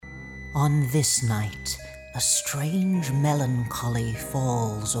On this night, a strange melancholy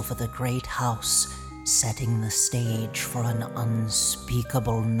falls over the great house, setting the stage for an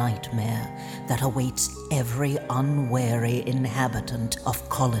unspeakable nightmare that awaits every unwary inhabitant of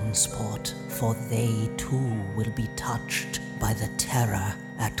Collinsport, for they too will be touched by the terror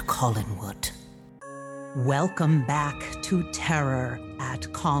at Collinwood. Welcome back to Terror at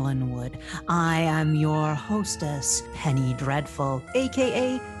Collinwood. I am your hostess, Penny Dreadful,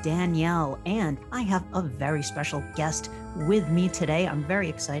 aka Danielle, and I have a very special guest with me today. I'm very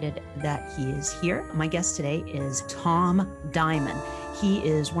excited that he is here. My guest today is Tom Diamon. He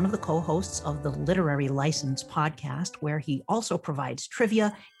is one of the co-hosts of the Literary License podcast, where he also provides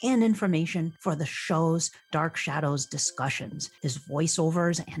trivia and information for the show's Dark Shadows discussions. His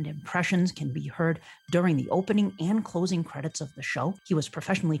voiceovers and impressions can be heard during the opening and closing credits of the show. He was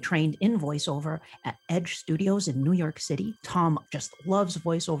professionally trained in voiceover at Edge Studios in New York City. Tom just loves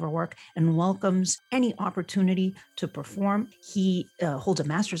voiceover work and welcomes any opportunity to perform. He holds a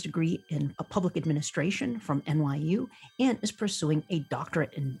master's degree in public administration from NYU and is pursuing a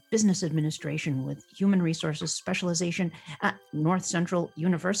doctorate in business administration with human resources specialization at North Central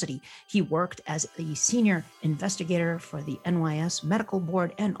University. He worked as a senior investigator for the NYS Medical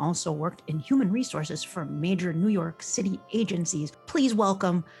Board and also worked in human resources for major New York City agencies. Please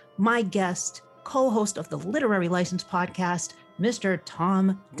welcome my guest, co-host of the Literary License podcast, Mr.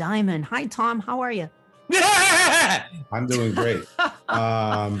 Tom Diamon. Hi, Tom. How are you? I'm doing great.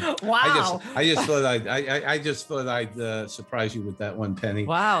 Wow! I just thought I'd surprise you with that one, Penny.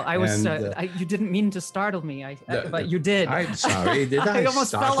 Wow! You didn't mean to startle me, but you did. I'm sorry. Did I? I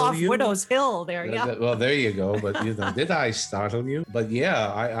almost fell off you? Widow's Hill there. Yeah. Well, there you go. But did I startle you? But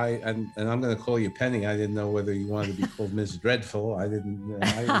yeah, and I'm going to call you Penny. I didn't know whether you wanted to be called Miss Dreadful. I didn't.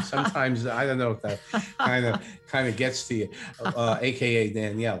 Sometimes I don't know if that kind of gets to you, aka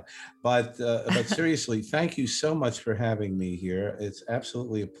Danielle. But seriously, thank you so much for having me here. It's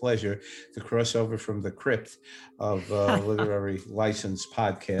absolutely a pleasure to cross over from the crypt of Literary License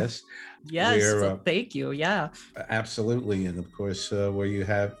podcast. Yes, thank you. Yeah, absolutely. And of course, where you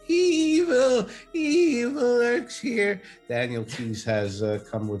have evil lurks here. Daniel Keys has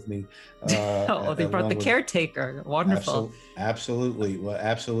come with me. They brought the caretaker. Wonderful. Absolutely. Well,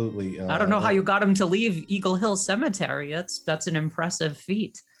 absolutely. I don't know how you got him to leave Eagle Hill Cemetery. That's an impressive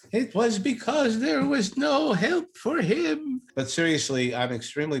feat. It was because there was no help for him. But seriously, I'm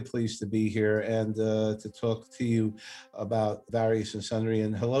extremely pleased to be here and to talk to you about various and sundry.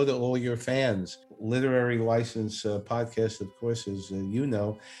 And hello to all your fans. Literary License podcast, of course, as you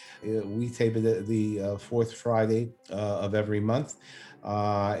know, we tape it the fourth Friday of every month.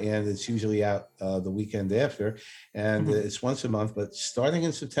 And it's usually out the weekend after, and it's once a month. But starting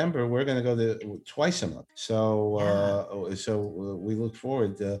in September, we're going to go to twice a month. So, we look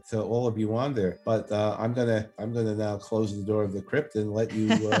forward to all of you on there. But I'm gonna now close the door of the crypt and let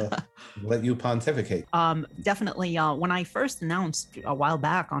you pontificate. Definitely. When I first announced a while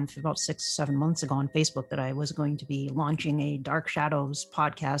back, about 6-7 months ago on Facebook, that I was going to be launching a Dark Shadows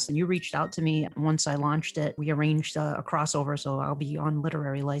podcast, and you reached out to me once I launched it. We arranged a crossover, so I'll be on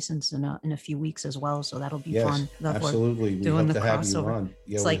Literary License in a few weeks as well, so that'll be fun. Absolutely. We hope to have you on.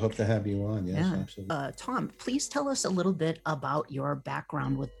 Yeah, we hope to have you on. Yes, yeah. Absolutely. Tom, please tell us a little bit about your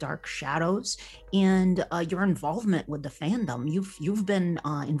background with Dark Shadows and your involvement with the fandom. You've been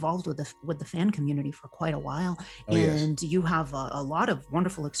involved with the fan community for quite a while, and you have a lot of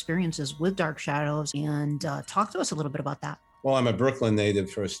wonderful experiences with Dark Shadows. And talk to us a little bit about that. Well, I'm a Brooklyn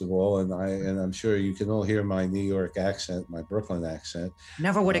native, first of all, and I'm sure you can all hear my New York accent, my Brooklyn accent.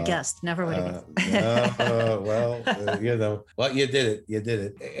 Never would have guessed. Never would have guessed. Well, you did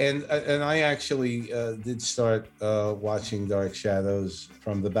it. And I actually did start watching Dark Shadows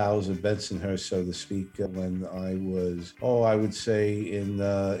from the bowels of Bensonhurst, so to speak, when I was, I would say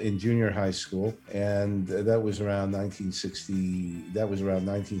in junior high school, and that was around 1960. That was around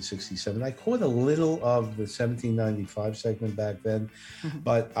 1967. I caught a little of the 1795 segment back then,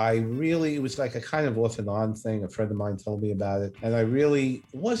 but it was like a kind of off and on thing. A friend of mine told me about it, and I really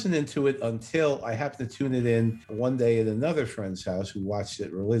wasn't into it until I happened to tune it in one day at another friend's house who watched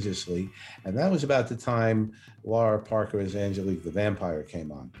it religiously, and that was about the time Laura Parker as Angelique the Vampire came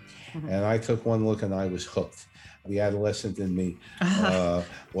on, and I took one look and I was hooked. The adolescent in me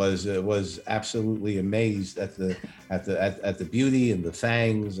was absolutely amazed at the beauty and the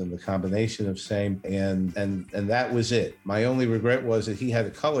fangs and the combination of same, and that was it. My only regret was that he had a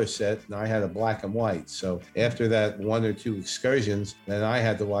color set and I had a black and white. So after that one or two excursions, then I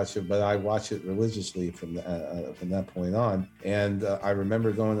had to watch it, but I watched it religiously from that point on. And I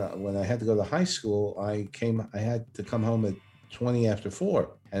remember when I had to go to high school, I had to come home at 20 after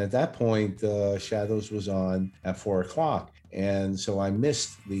 4. And at that point, Shadows was on at 4 o'clock. And so I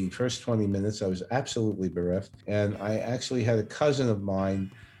missed the first 20 minutes. I was absolutely bereft. And I actually had a cousin of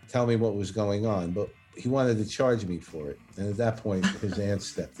mine tell me what was going on, but he wanted to charge me for it. And at that point, his aunt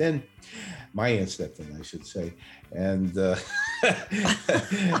stepped in. My aunt stepped in, I should say. And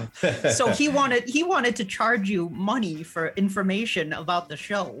so he wanted to charge you money for information about the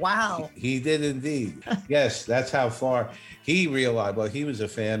show. Wow. He did indeed. Yes, that's how far he realized. Well, he was a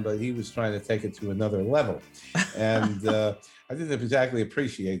fan, but he was trying to take it to another level. And I didn't exactly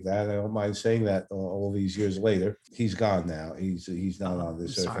appreciate that. I don't mind saying that all these years later. He's gone now. He's not on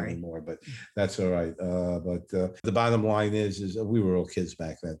this earth anymore, but that's all right. But the bottom line is we were all kids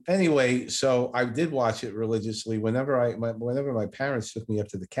back then. Anyway, so I did watch it religiously. Whenever my parents took me up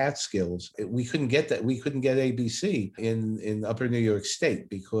to the Catskills, we couldn't get that. We couldn't get ABC in Upper New York State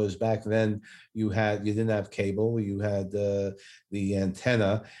because back then you didn't have cable. You had the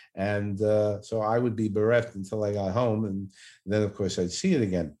antenna, and so I would be bereft until I got home, and then of course I'd see it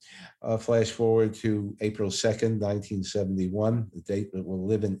again. Flash forward to April 2nd, 1971, the date that will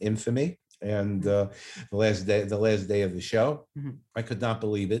live in infamy. And the last day of the show, I could not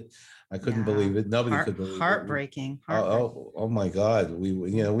believe it. I couldn't believe it. Nobody could believe it. Heartbreaking. Oh my God. We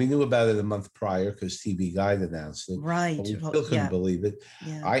knew about it a month prior because TV Guide announced it. Right. But we still couldn't believe it.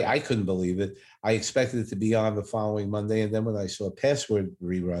 Yeah. I couldn't believe it. I expected it to be on the following Monday. And then when I saw Password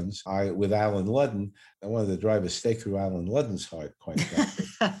reruns with Alan Ludden, I wanted to drive a stake through Alan Ludden's heart, quite frankly.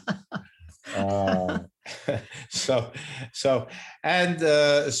 So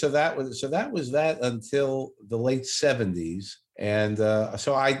that was that until the late 70s. And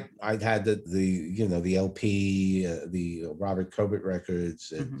so I'd had the LP, the Robert Cobert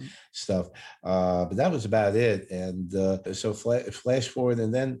records and stuff, but that was about it. And so flash forward,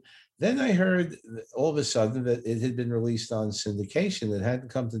 and then I heard all of a sudden that it had been released on syndication. It hadn't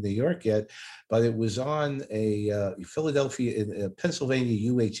come to New York yet, but it was on a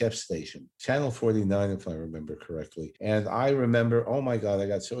Pennsylvania UHF station, Channel 49, if I remember correctly. And I remember, oh my God, I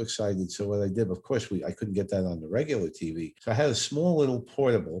got so excited. So what I did, of course, I couldn't get that on the regular TV. So I had a small little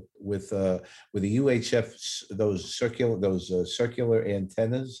portable with a UHF, those circular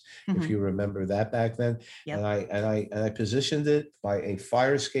antennas, if you remember that back then. Yep. And I positioned it by a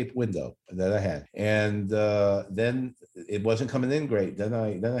fire escape window that I had, and then it wasn't coming in great. Then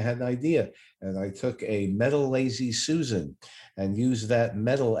I had an idea, and I took a metal Lazy Susan and used that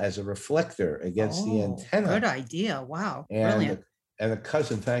metal as a reflector against the antenna. Good idea! Wow, and brilliant. And a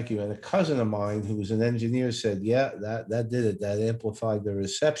cousin, thank you, and a cousin of mine who was an engineer said, "Yeah, that did it. That amplified the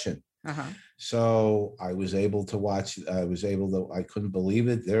reception." So I was able to watch. I couldn't believe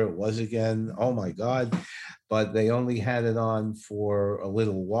it. There it was again. Oh my God. But they only had it on for a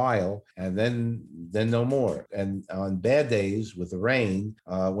little while, and then no more. And on bad days with the rain,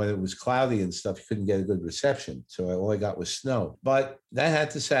 when it was cloudy and stuff, you couldn't get a good reception. So all I got was snow. But that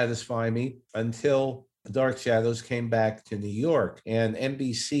had to satisfy me until Dark Shadows came back to New York, and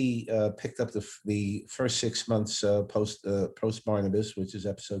NBC picked up the first 6 months post Barnabas, which is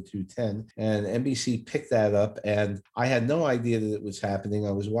episode 210, and NBC picked that up, and I had no idea that it was happening.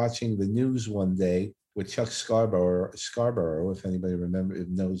 I was watching the news one day with Chuck Scarborough, if anybody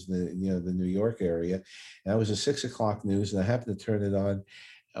knows the New York area, and that was a 6 o'clock news, and I happened to turn it on,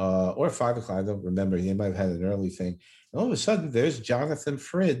 or 5 o'clock. I don't remember. He might have had an early thing. And all of a sudden, there's Jonathan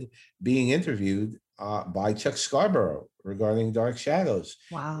Frid being interviewed by Chuck Scarborough regarding Dark Shadows.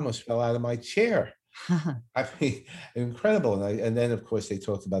 Wow! I almost fell out of my chair. I mean, incredible. And then, of course, they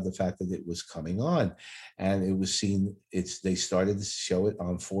talked about the fact that it was coming on, and it was seen. They started to show it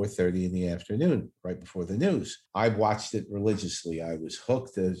on 4:30 in the afternoon, right before the news. I watched it religiously. I was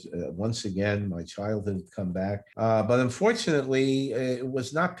hooked. As once again, my childhood had come back. But unfortunately, it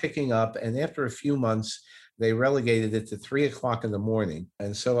was not picking up. And after a few months, they relegated it to 3 o'clock in the morning.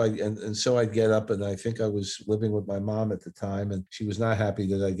 And so I'd get up, and I think I was living with my mom at the time, and she was not happy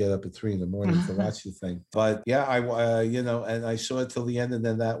that I get up at 3 in the morning to watch the thing. But yeah, and I saw it till the end, and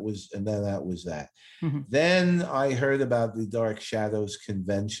then that was that. Then I heard about the Dark Shadows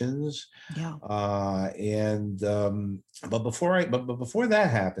conventions. Yeah. But before that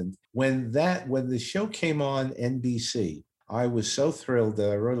happened, when the show came on NBC, I was so thrilled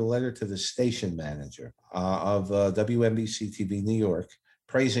that I wrote a letter to the station manager of WNBC TV New York,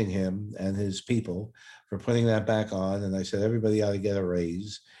 praising him and his people for putting that back on. And I said, everybody ought to get a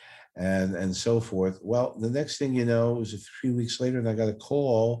raise and so forth. Well, the next thing you know, it was a few weeks later, and I got a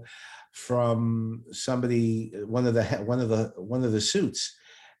call from somebody, one of the suits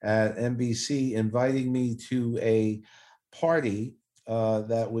at NBC, inviting me to a party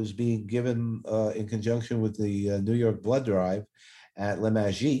that was being given in conjunction with the New York blood drive. at Le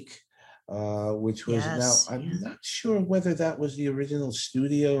Magique, which was now, Yes. I'm Yeah. not sure whether that was the original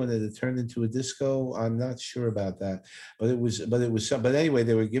studio and it had turned into a disco. I'm not sure about that, but it was some, but anyway,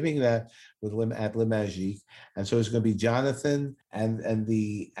 they were giving that at Le Magique. And so it's going to be Jonathan and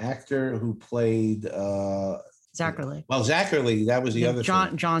the actor who played, Zachary. well, Zachary, that was the other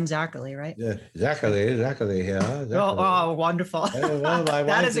thing. John Zachary, right? Yeah, Zachary, yeah. Oh, wonderful. Well, my That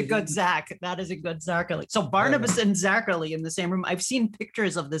wife is a good Zach. That is a good Zachary. So Barnabas and Zachary in the same room. I've seen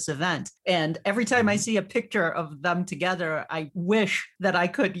pictures of this event, and every time I see a picture of them together, I wish that I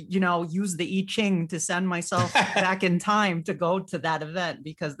could, use the I Ching to send myself back in time to go to that event,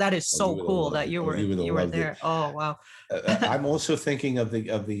 because that is so cool that you were there. Oh, wow. I'm also thinking of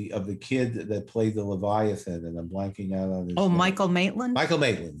the kid that played the Leviathan, and I'm blanking out on his name. Michael Maitland. Michael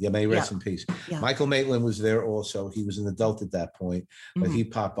Maitland, yeah, may he rest in peace. Yeah. Michael Maitland was there also. He was an adult at that point, but he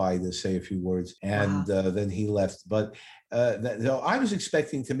popped by to say a few words, and then he left. But no, I was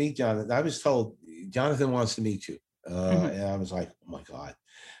expecting to meet Jonathan. I was told Jonathan wants to meet you, and I was like, oh my God.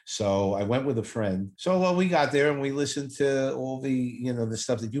 So I went with a friend. So well, we got there and we listened to all the, the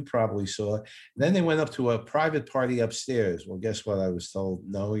stuff that you probably saw. And then they went up to a private party upstairs. Well, guess what? I was told,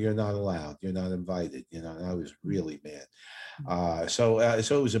 no, you're not allowed. You're not invited. And I was really mad. So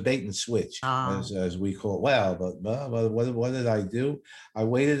it was a bait and switch, as we call it. Well, but what did I do? I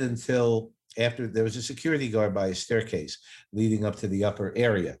waited until after there was a security guard by a staircase leading up to the upper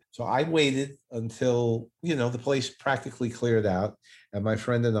area. So I waited until, the place practically cleared out. And my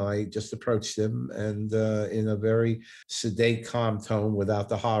friend and I just approached him, and in a very sedate, calm tone, without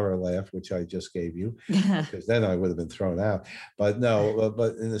the horror laugh, which I just gave you, because then I would have been thrown out. But no,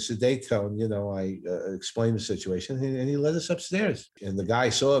 but in a sedate tone, I explained the situation, and he led us upstairs. And the guy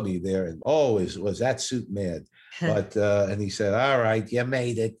saw me there, and was that suit mad? But and he said, "All right, you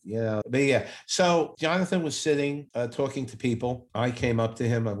made it." But yeah. So Jonathan was sitting, talking to people. I came up to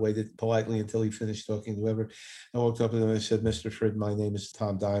him. I waited politely until he finished talking to whoever. I walked up to him and I said, "Mr. Frid, my name is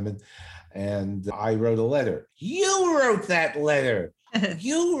Tom Diamond, and I wrote a letter." "You wrote that letter?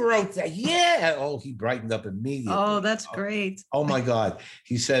 You wrote that?" "Yeah." Oh, he brightened up immediately. Oh, that's great. Oh my God.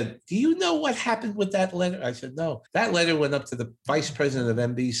 He said, "Do you know what happened with that letter?" I said, "No. That letter went up to the vice president of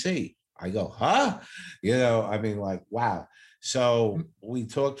NBC." I go, "Huh?" Wow. So we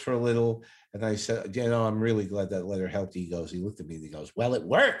talked for a little, and I said, "I'm really glad that letter helped." He looked at me and he goes, "Well, it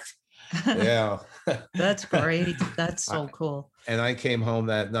worked." Yeah. That's great. That's so cool. And I came home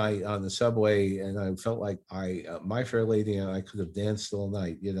that night on the subway, and I felt like My Fair Lady and I could have danced all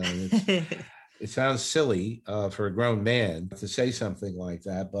night. It sounds silly for a grown man to say something like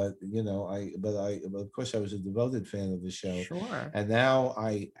that, but of course I was a devoted fan of the show. Sure. And now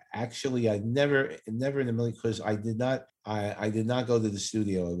I never in a million, because I did not go to the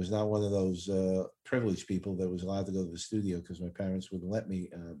studio. I was not one of those privileged people that was allowed to go to the studio, because my parents wouldn't let me.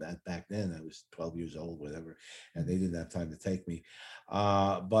 Back then I was 12 years old, whatever, and they didn't have time to take me.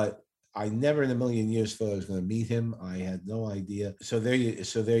 But I never in a million years thought I was going to meet him. I had no idea. So there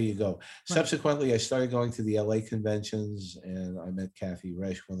you go. Right. Subsequently, I started going to the LA conventions, and I met Kathy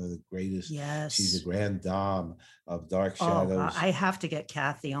Resch, one of the greatest. Yes. She's a grand dame of Dark Shadows. I have to get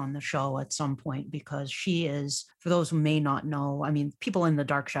Kathy on the show at some point, because she is, for those who may not know, people in the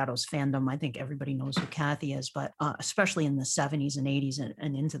Dark Shadows fandom, I think everybody knows who Kathy is, but especially in the 70s and 80s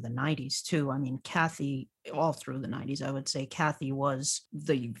and into the 90s too. Kathy, all through the 90s, I would say Kathy was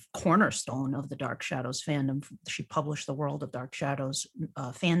the cornerstone of the Dark Shadows fandom. She published the World of Dark Shadows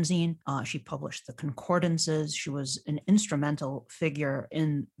fanzine. She published the concordances. She was an instrumental figure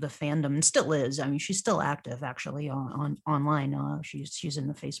in the fandom, and still is. She's still active actually online. She's in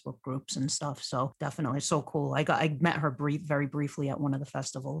the Facebook groups and stuff. So definitely so cool. I met her very briefly at one of the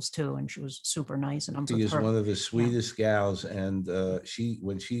festivals too, and she was super nice. And she is one of the sweetest gals. And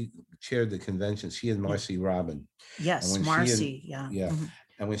when she chaired the convention, she and Marcy Robin. Yes, Marcy. Yeah. Mm-hmm.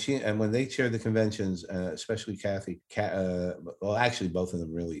 And when they chaired the conventions, especially Kathy, well, actually both of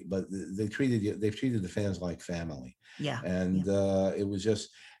them really, but they've treated the fans like family. Yeah. And it was just,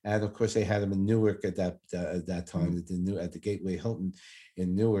 and of course they had them in Newark at that time, at the Gateway Hilton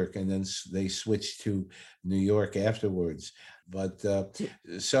in Newark, and then they switched to New York afterwards. But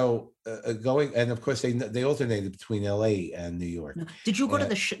going, and of course they alternated between LA and New York. Did you go to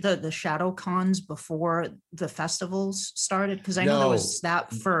the Shadow Cons before the festivals started? Because I know there was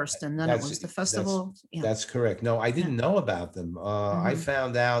that first, and then it was the festival. That's correct. No, I didn't know about them. I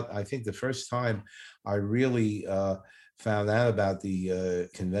found out, I think the first time I really found out about the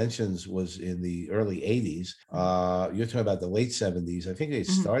conventions was in the early 80s. You're talking about the late 70s. I think they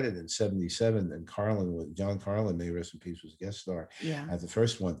started in 77, and John Carlin, may rest in peace, was a guest star at the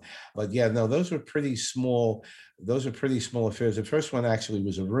first one. But yeah, no, those were pretty small those are pretty small affairs. The first one actually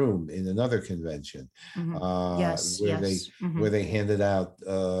was a room in another convention, Yes, where they yes. handed out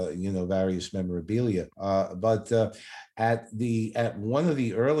various memorabilia. But at one of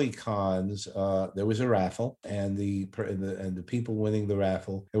the early cons, there was a raffle, and the people winning the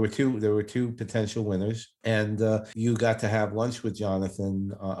raffle, there were two potential winners, and you got to have lunch with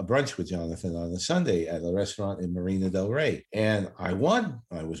Jonathan, a brunch with Jonathan on a Sunday at a restaurant in Marina del Rey, and I won.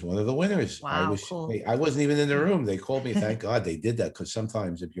 I was one of the winners. Wow, cool. I wasn't even in the room. They called me. Thank God they did that, because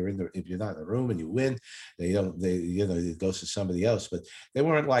sometimes if you're not in the room and you win, it goes to somebody else. But they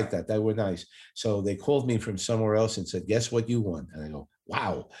weren't like that. They were nice. So they called me from somewhere else and said, "Guess what you won?" And I go,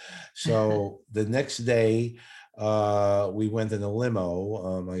 "Wow." So the next day, we went in a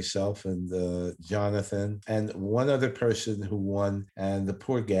limo, myself and Jonathan and one other person who won. And the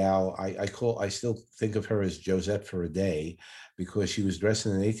poor gal, I still think of her as Josette for a day, because she was dressed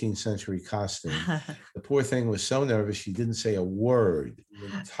in an 18th century costume. The poor thing was so nervous, she didn't say a word.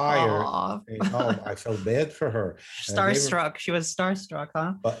 The entire I felt bad for her. Starstruck. She was starstruck,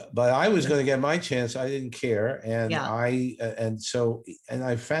 huh? But I was going to get my chance. I didn't care, and I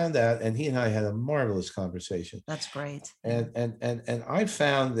found out, and he and I had a marvelous conversation. That's great. And I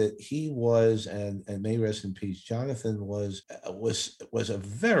found that he was, and may rest in peace, Jonathan was a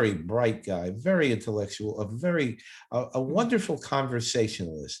very bright guy, very intellectual, a wonderful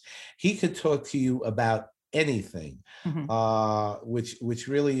conversationalist. He could talk to you about anything, which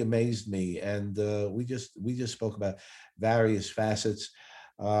really amazed me. And we just spoke about various facets.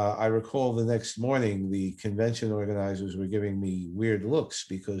 I recall the next morning, the convention organizers were giving me weird looks,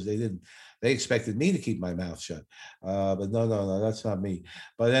 because they expected me to keep my mouth shut. But no, that's not me.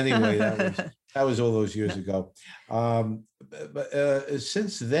 But anyway, that was all those years ago. But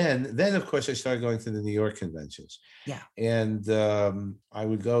since then, of course, I started going to the New York conventions. Yeah. And I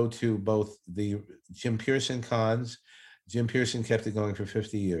would go to both the Jim Pearson cons. Jim Pearson kept it going for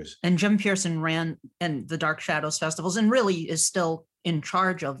 50 years. And Jim Pearson ran and the Dark Shadows festivals, and really is still in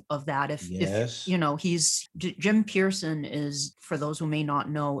charge of that. If Jim Pearson is, for those who may not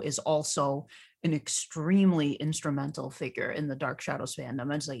know, is also an extremely instrumental figure in the Dark Shadows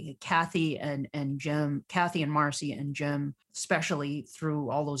fandom. It's like Kathy and Marcy and Jim, especially through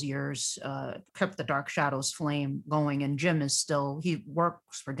all those years, kept the Dark Shadows flame going. And Jim he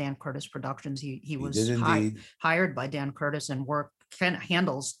works for Dan Curtis Productions. He was hired by Dan Curtis and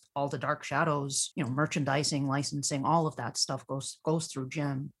handles all the Dark Shadows, merchandising, licensing, all of that stuff goes through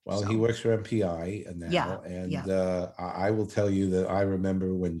Jim. Well, he works for MPI now, I will tell you that I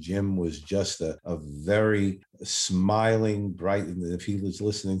remember when Jim was just a very smiling, bright, and if he was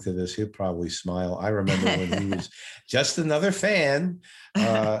listening to this, he'd probably smile. I remember when he was just another fan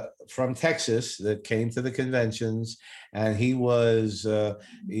from Texas that came to the conventions, and he was, and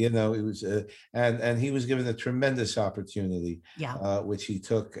he was given a tremendous opportunity, which he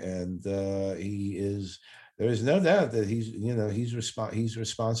took, and there is no doubt that he's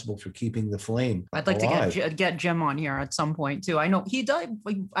responsible for keeping the flame I'd like alive. to get Jim on here at some point too. I know he does.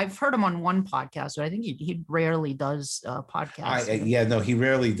 I've heard him on one podcast, but I think he rarely does podcasts. He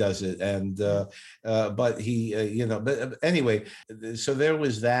rarely does it, and but he, but anyway, so there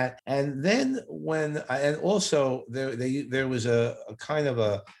was that, and then and also there was a kind of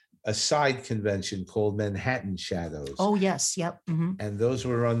a side convention called Manhattan Shadows. Oh yes, yep. Mm-hmm. And those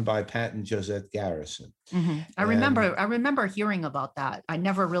were run by Pat and Josette Garrison. Mm-hmm. I remember hearing about that. I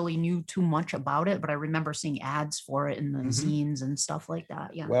never really knew too much about it, but I remember seeing ads for it in the zines and stuff like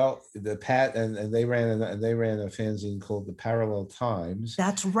that. Yeah. Well, the Pat and they ran a fanzine called the Parallel Times.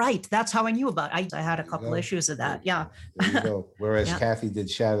 That's right. That's how I knew about it. I had a couple issues of that. Yeah. There you go. Whereas Kathy did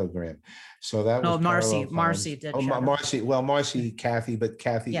Shadowgram. So that was Marcy did. Marcy, Kathy, but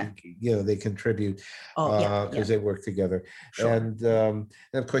Kathy, they contribute because they work together. Sure. And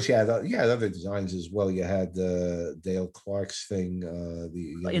of course, you had other designs as well. You had Dale Clark's thing,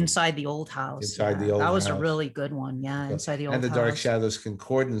 Inside the Old House. Inside the Old House. That was a really good one. Yeah, Inside the Old House. And the Dark Shadows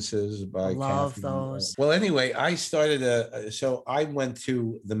Concordances by love Kathy. Those. Well, anyway, I started so I went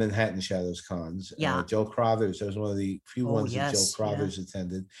to the Manhattan Shadows cons. Yeah. Joe Crothers, that was one of the few ones that Joe Crothers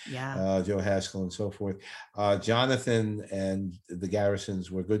attended. Yeah. Joe Haskell and so forth. Jonathan and the Garrisons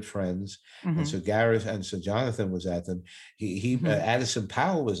were good friends, and so Jonathan was at them. He Addison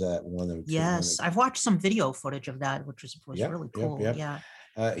Powell was at one of them. Yes, I've watched some video footage of that, which was really cool. Yeah.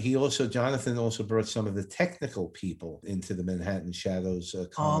 Jonathan also brought some of the technical people into the Manhattan Shadows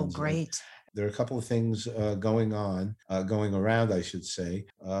cons. Oh, great. There are a couple of things going around, I should say,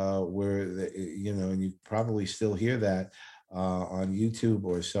 where and you probably still hear that. on YouTube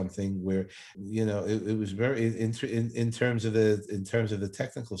or something where, it was very in terms of the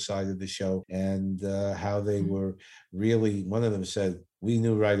technical side of the show, and how they were really. One of them said, "We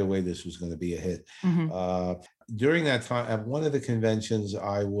knew right away this was going to be a hit." Mm-hmm. During that time, at one of the conventions,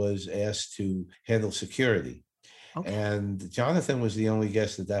 I was asked to handle security. Okay. And Jonathan was the only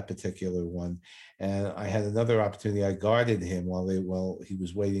guest at that particular one. And I had another opportunity. I guarded him while he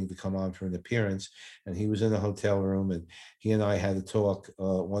was waiting to come on for an appearance. And he was in a hotel room, and he and I had to talk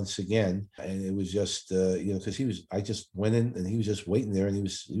once again. And it was just, because I just went in and he was just waiting there, and he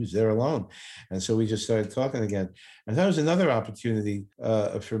was there alone. And so we just started talking again. And that was another opportunity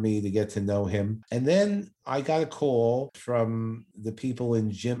for me to get to know him. And then I got a call from one of the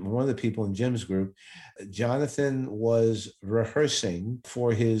people in Jim's group. Jonathan was rehearsing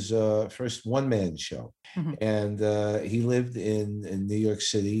for his first one-man show. Mm-hmm. And he lived in New York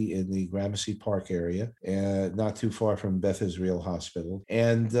City in the Gramercy Park area, not too far from Beth Israel Hospital.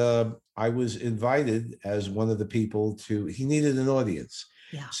 And I was invited as one of the people he needed an audience.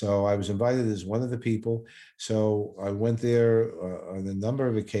 Yeah. So I was invited as one of the people. So I went there on a number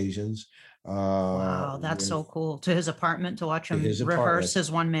of occasions. Wow, that's so cool. To his apartment to watch him rehearse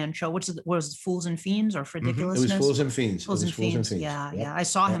his one-man show. Was Fools and Fiends or Ridiculousness? It was Fools and Fiends. Fools and Fiends. Yeah, yeah. I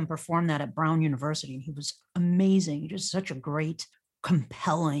saw him perform that at Brown University, and he was amazing. Just such a great,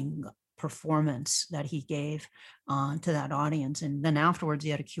 compelling performance that he gave to that audience. And then afterwards, he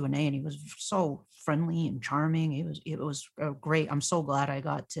had a Q&A, and he was so friendly and charming. It was great. I'm so glad I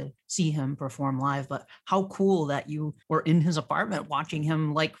got to see him perform live. But how cool that you were in his apartment watching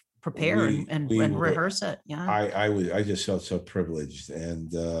him prepare and rehearse it. Yeah. I just felt so privileged.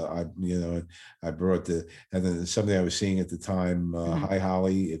 And I brought and then somebody I was seeing at the time, hi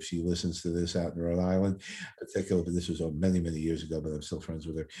Holly, if she listens to this out in Rhode Island, particularly, but this was many, many years ago, but I'm still friends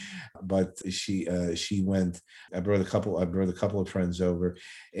with her. But she went, I brought a couple of friends over,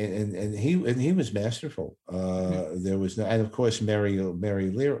 and he was masterful. There was no, and of course Mary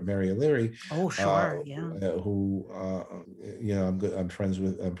O'Leary. Oh, sure. Who I'm friends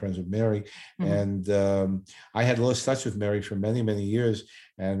with Mary. And I had lost touch with Mary for many, many years,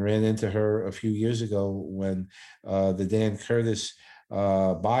 and ran into her a few years ago when the Dan Curtis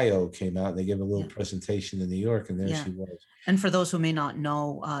bio came out, and they gave a little presentation in New York, and there she was. And for those who may not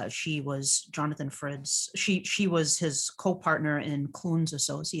know, she was Jonathan Frid's. She was his co-partner in Clunes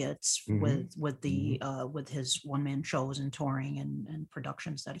Associates with his one-man shows and touring and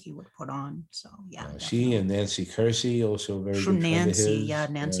productions that he would put on. So she and Nancy Kersey, also very good Nancy,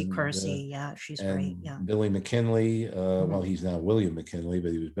 Nancy Kersey, she's great. Yeah, Billy McKinley. Well, he's now William McKinley,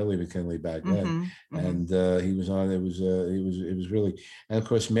 but he was Billy McKinley back then, and he was on. It was really, and of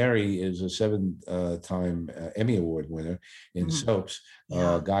course Mary is a 7-time Emmy Award winner in soaps,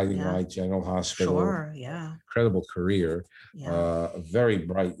 Guiding Light, General Hospital. Sure, incredible career. Very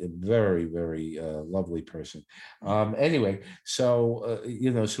bright, very, very lovely person. Anyway, so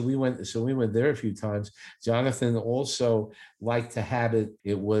so we went there a few times. Jonathan also liked to have it.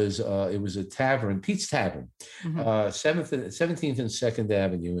 It was a tavern, Pete's Tavern, 17th and 2nd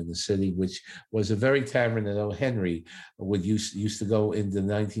Avenue in the city, which was a very tavern that O. Henry used to go in the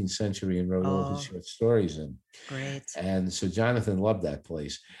 19th century and wrote all of his short stories in. Great. And so Jonathan loved that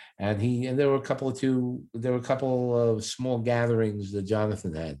place, and there were a couple of small gatherings that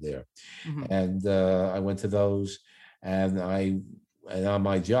Jonathan had there, and I went to those, and on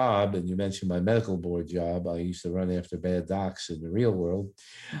my job, and you mentioned my medical board job, I used to run after bad docs in the real world.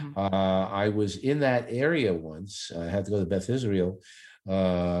 I was in that area once. I had to go to Beth Israel,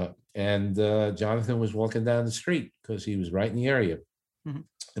 and Jonathan was walking down the street because he was right in the area.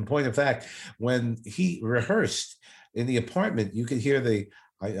 In point of fact, when he rehearsed in the apartment, you could hear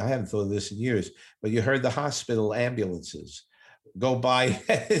I haven't thought of this in years, but you heard the hospital ambulances go by,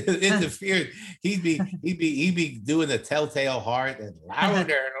 interfered. He'd be doing a Telltale Heart, and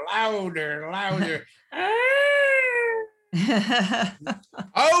louder.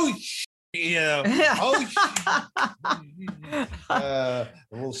 Oh,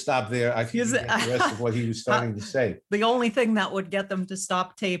 we'll stop there. I think get the rest of what he was starting to say. The only thing that would get them to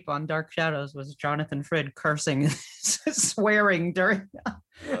stop tape on Dark Shadows was Jonathan Frid cursing and swearing during.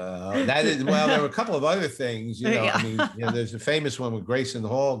 There were a couple of other things. I mean, there's a famous one with Grayson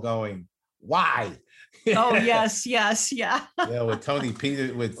Hall going, "Why?" Oh yes, yeah. With Tony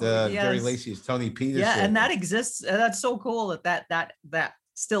Peter, with Jerry Lacey as Tony Peterson. Yeah, and that exists. That's so cool that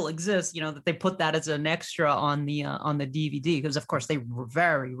still exists, that they put that as an extra on the DVD, because of course they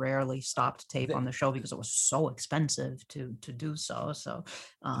very rarely stopped tape on the show because it was so expensive to do so. So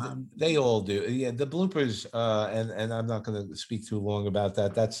they all do. Yeah, the bloopers, and I'm not going to speak too long about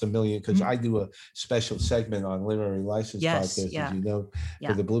that. That's a million, because I do a special segment on Literary License podcast, as you know,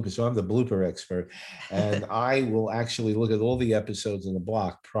 for the bloopers. So I'm the blooper expert, and I will actually look at all the episodes in the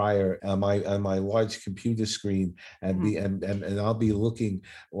block prior on my large computer screen, and and I'll be looking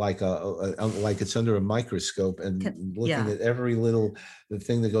like like it's under a microscope and looking at every little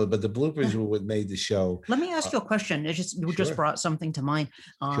thing that goes. But the bloopers were what made the show. Let me ask you a question. You just brought something to mind.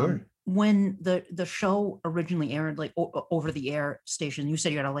 Sure. When the show originally aired, like over the air station, you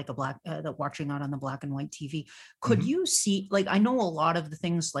said you had like watching out on the black and white TV. Could you see, like, I know a lot of the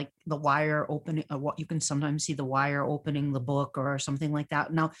things like the wire opening, what you can sometimes see the wire opening the book or something like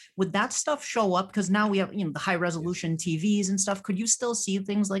that. Now, would that stuff show up? Because now we have, the high resolution TVs and stuff. Could you still see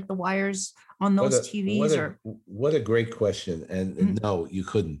things like the wires on those TVs? What a great question. And no, you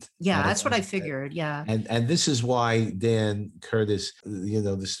couldn't. Yeah, that's what I figured. Yeah. And this is why Dan Curtis,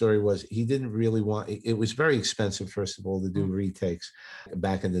 the story was, he didn't really want, it was very expensive, first of all, to do retakes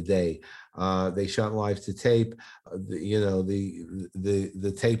back in the day. They shot live to tape.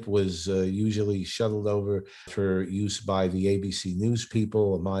 The tape was usually shuttled over for use by the ABC News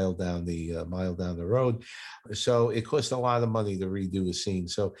people a mile down the road. So it cost a lot of money to redo a scene.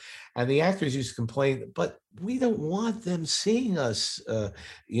 So, and the actors used to complain, but we don't want them seeing us,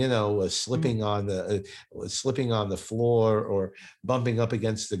 slipping on the floor or bumping up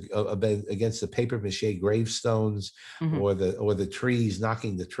against the paper mache gravestones or the trees,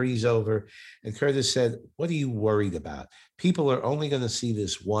 knocking the trees over. And Curtis said, "What are you worried about? People are only going to see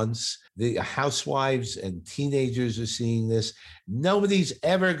this once. The housewives and teenagers are seeing this. Nobody's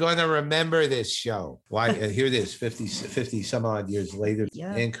ever going to remember this show." Why? Here it is, 50 some odd years later.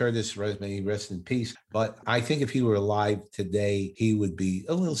 Yeah. Dan Curtis, may he rest in peace. But I think if he were alive today, he would be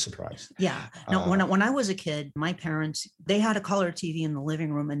a little surprised. Yeah. No, when I was a kid, my parents, they had a color TV in the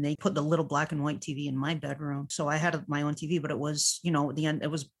living room, and they put the little black and white TV in my bedroom. So I had my own TV, but it was,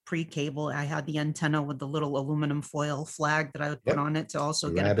 it was pre-cable. I had the antenna with the little aluminum foil flag that I would put on it to also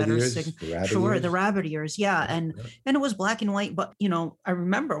get a better signal. Sure, the rabbit ears. Yeah. And it was black and white, but I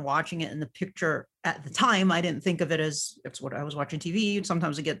remember watching it in the picture. At the time, I didn't think of it as it's what I was watching TV.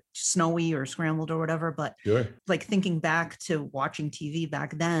 Sometimes it get snowy or scrambled or whatever. But like thinking back to watching TV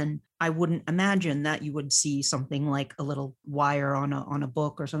back then, I wouldn't imagine that you would see something like a little wire on a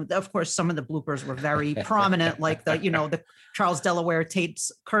book or something. Of course, some of the bloopers were very prominent, like the Charles Delaware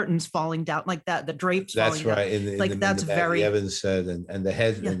Tate's curtains falling down like that, the drapes. That's falling right. Down. That's very Evans said, and the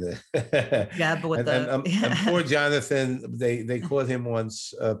head and the but with and poor Jonathan, they caught him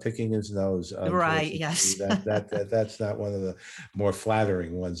once picking his nose. Right. Yes. That's not one of the more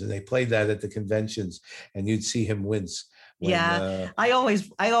flattering ones, and they played that at the conventions, and you'd see him wince. I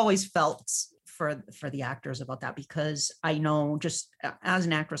always felt for the actors about that, because I know, just as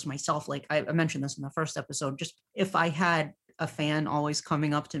an actress myself, like I mentioned this in the first episode, just if I had a fan always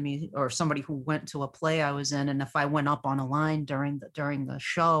coming up to me, or somebody who went to a play I was in, and if I went up on a line during the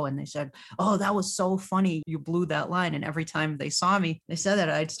show and they said, "Oh, that was so funny, you blew that line," and every time they saw me they said that,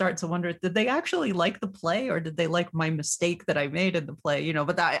 I'd start to wonder, did they actually like the play, or did they like my mistake that I made in the play?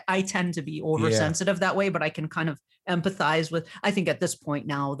 But I tend to be oversensitive that way, but I can kind of empathize with, I think at this point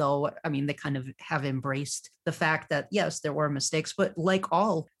now, though, I mean, they kind of have embraced the fact that yes, there were mistakes, but like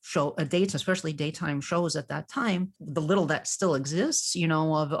all dates, especially daytime shows at that time, the little that still exists,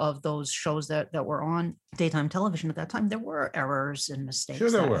 of those shows that were on daytime television at that time, there were errors and mistakes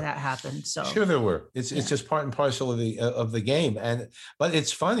that happened. So sure there were. It's just part and parcel of the game, but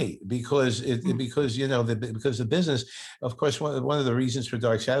it's funny because because the business, of course, one of the reasons for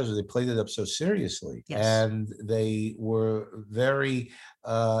Dark Shadows is they played it up so seriously, and they were very.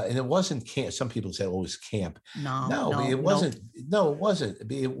 And it wasn't camp. Some people say, "Oh, it was camp." No, it wasn't. No, it wasn't.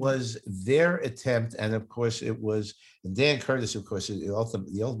 It was their attempt, and of course, it was. And Dan Curtis, of course, the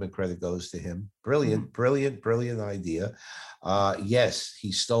ultimate credit goes to him. Brilliant idea. Yes,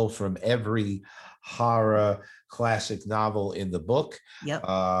 he stole from every horror classic novel in the book,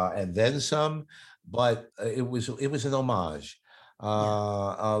 and then some. But it was an homage.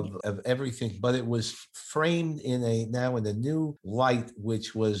 Of everything, but it was framed in a new light,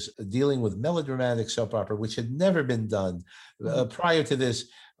 which was dealing with melodramatic soap opera, which had never been done. Prior to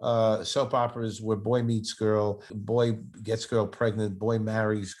this, soap operas were boy meets girl, boy gets girl pregnant, boy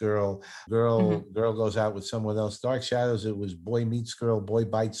marries girl, girl goes out with someone else. Dark Shadows, it was boy meets girl, boy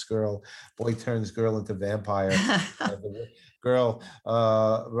bites girl, boy turns girl into vampire. girl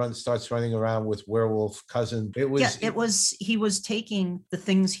starts running around with werewolf cousin. It was he was taking the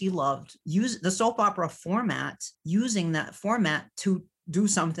things he loved, use the soap opera format, using that format to do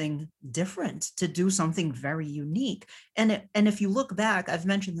something different, to do something very unique. And if you look back, I've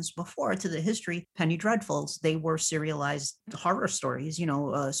mentioned this before, to the history, Penny Dreadfuls, they were serialized horror stories.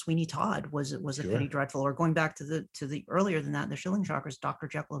 Sweeney Todd was a Penny Dreadful, or going back to the earlier than that, the Shilling Shockers, Dr.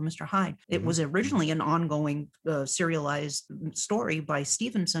 Jekyll and Mr. Hyde. It was originally an ongoing serialized story by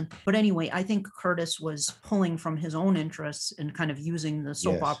Stevenson. But anyway, I think Curtis was pulling from his own interests and kind of using the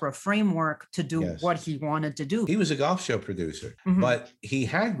soap opera framework to do what he wanted to do. He was a golf show producer, but he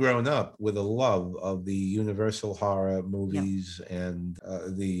had grown up with a love of the Universal horror movies and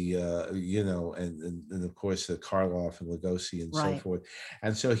and of course the Karloff and Lugosi and so forth.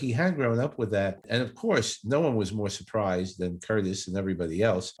 And so he had grown up with that. And of course, no one was more surprised than Curtis and everybody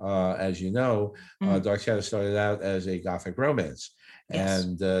else. As you know, Dark Shadow started out as a Gothic romance. Yes.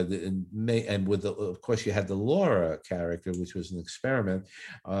 And with of course you had the Laura character, which was an experiment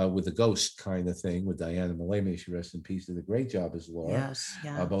with the ghost kind of thing with Diana Malay, may she rest in peace, did a great job as Laura,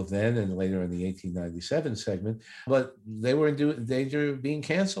 both then and later in the 1897 segment. But they were in danger of being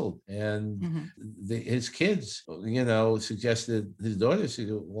canceled, and his kids, suggested, his daughter said,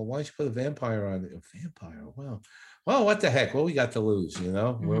 "Well, why don't you put a vampire on it?" A vampire, well, what the heck? What we got to lose? We're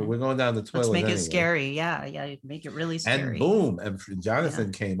going down the toilet. Let's make it scary. Yeah, make it really scary. And boom, and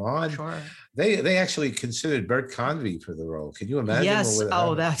Jonathan came on. Sure. They actually considered Bert Convey for the role. Can you imagine? Yes.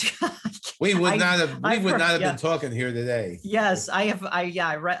 That's. We would not have been talking here today. Yes, I've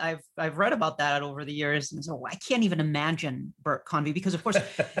read about that over the years, and so I can't even imagine Bert Convey, because of course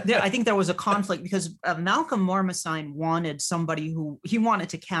I think there was a conflict, because Malcolm Mormesine wanted somebody who he wanted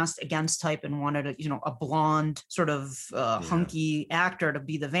to cast against type, and wanted a blonde sort of hunky actor to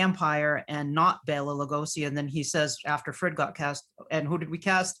be the vampire and not Bela Lugosi. And then he says, after Frid got cast, and who did we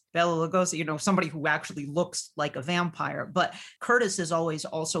cast? Bela Lugosi, somebody who actually looks like a vampire. But Curtis has always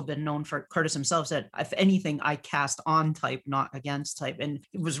also been known for, Curtis himself said, if anything, I cast on type, not against type. And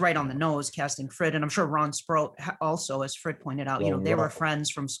it was right on the nose casting Frid. And I'm sure Ron Sproat also, as Frid pointed out, they were friends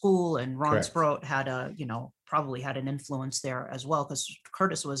from school, and Ron Sproat had probably had an influence there as well, because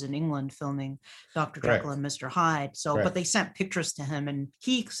Curtis was in England filming Dr. Jekyll and Mr. Hyde. So, but they sent pictures to him, and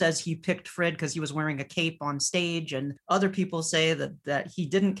he says he picked Frid because he was wearing a cape on stage, and other people say that he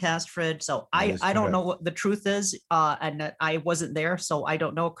didn't cast Frid. So I don't know what the truth is, and that I wasn't there, so I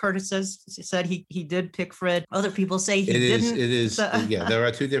don't know. Curtis said he did pick Frid. Other people say he didn't. It is. Yeah, there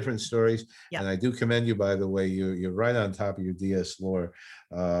are two different stories, and I do commend you, by the way. You're right on top of your DS lore,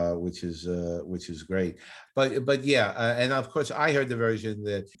 which is great. But yeah, and of course I heard the version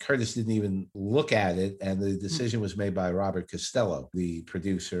that Curtis didn't even look at it, and the decision was made by Robert Costello, the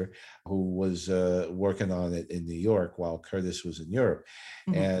producer, who was working on it in New York while Curtis was in Europe.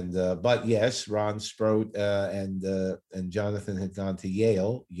 And but yes, Ron Sproat and Jonathan had gone to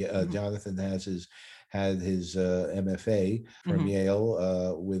Yale. Jonathan had his MFA from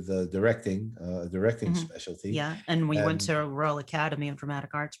Yale with directing specialty. Yeah, and we went to Royal Academy of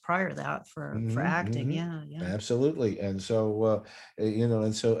Dramatic Arts prior to that for acting. Yeah, absolutely. And so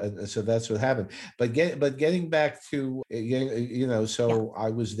so that's what happened. But getting back to I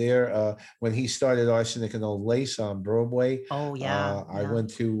was there when he started Arsenic and Old Lace on Broadway. Oh yeah. I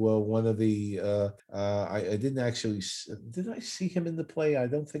went to one of the. I didn't actually. Did I see him in the play? I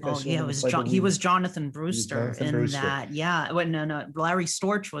don't think I saw him. He was Jonathan Brewster in that. Yeah, when Larry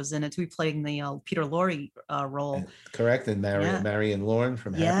Storch was in it too, playing the Peter Lorre role. Correct, and Marion Lorne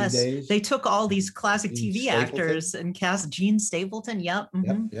from Happy Days. They took all these classic TV actors and cast Gene Stapleton. Yep.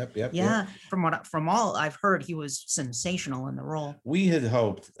 Yeah. From all I've heard, he was sensational in the role. We had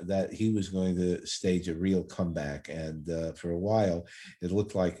hoped that he was going to stage a real comeback, and for a while it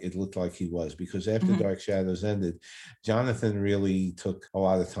looked like he was, because after Dark Shadows ended, Jonathan really took a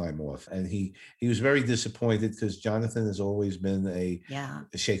lot of time off, and he was very disappointed, because Jonathan has always been a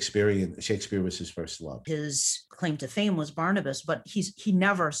Shakespearean. Shakespeare was his first love. His claim to fame was Barnabas, but he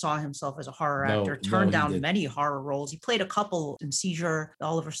never saw himself as a horror actor. Turned down many horror roles. He played a couple in Seizure,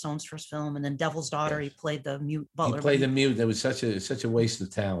 Oliver Stone's first film, and then Devil's Daughter. He played the mute butler. He played the mute. That was such a waste of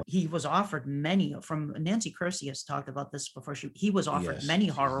talent. He was offered many. From Nancy Kersey has talked about this before. He was offered many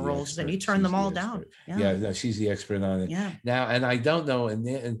horror roles, and he turned them all down. No, she's the expert on it. Yeah. Now, and I don't know,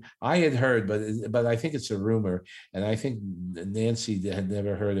 and I had heard, but I think it's a rumor, and I think Nancy had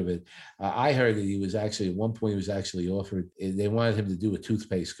never heard of it. I heard that he was actually, at one point, he was actually offered, they wanted him to do a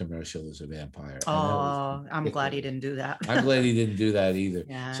toothpaste commercial as a vampire. Oh, I'm glad he didn't do that. I'm glad he didn't do that either.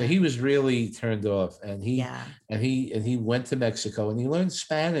 Yeah. So he was really turned off, and he went to Mexico and he learned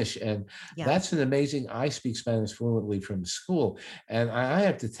Spanish, and that's an amazing. I speak Spanish fluently from school, and I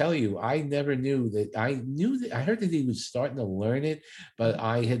have to tell you, I never knew that. I heard that he was starting to learn it, but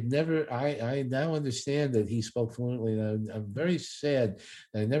I had never. I now understand that he spoke fluently, and I'm very sad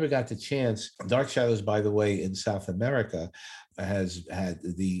that I never got the chance. Dark Shadows, by the way, in South America,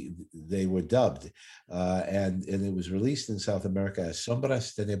 they were dubbed, and it was released in South America as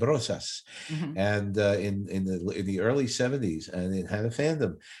Sombras Tenebrosas, and in the early 70s, and it had a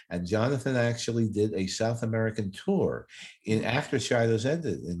fandom. And Jonathan actually did a South American tour after Shadows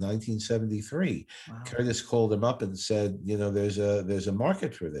ended in 1973. Wow. Curtis called him up and said, there's a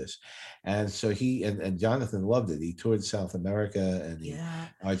market for this, and so he and Jonathan loved it. He toured South America and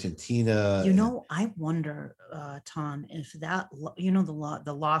Argentina. I wonder, Tom, if that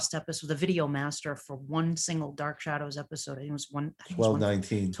the lost episode, the video master for one single Dark Shadows episode, I think it was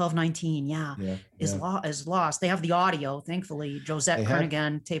 1219. Is lost. They have the audio, thankfully. Josette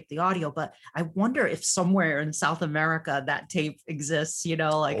Kernigan taped the audio, but I wonder if somewhere in South America that tape exists. You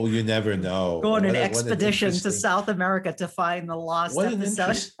never know. Go on an expedition to South America to find the lost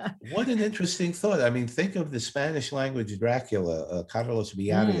episode. What an interesting thought. I mean, think of the Spanish language Dracula, Carlos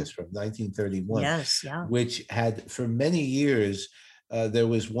Villarreal from 1931, which had for many years. There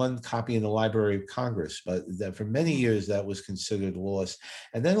was one copy in the Library of Congress, but for many years that was considered lost.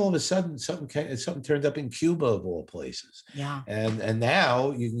 And then all of a sudden, something turned up in Cuba, of all places. Yeah. And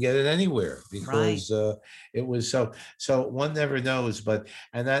now you can get it anywhere because it was so. So one never knows. But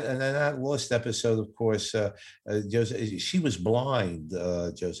and then that lost episode, of course, she was blind,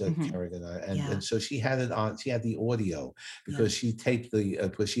 Josette Kerrigan, and so she had it on. She had the audio because she taped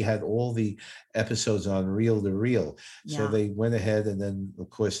because she had all the episodes on reel to reel. So they went ahead and then of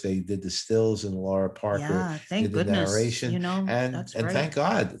course they did the stills, and Laura Parker did the narration, and thank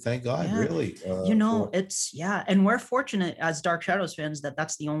God, really. And we're fortunate as Dark Shadows fans that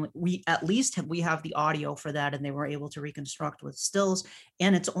that's the only, we have the audio for that, and they were able to reconstruct with stills,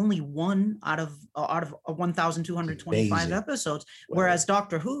 and it's only one out of 1,225 episodes. Whereas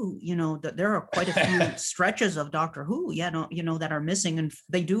Doctor Who, there are quite a few stretches of Doctor Who, that are missing, and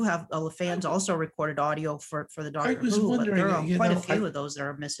they do have fans also recorded audio for the Doctor Who, but there are quite a few of those that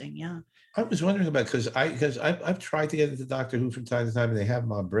are missing. I was wondering about because I've tried to get into Doctor Who from time to time, and they have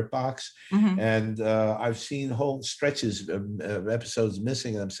them on BritBox, and I've seen whole stretches of episodes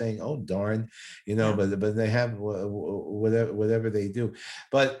missing, and I'm saying, oh darn, but they have whatever they do.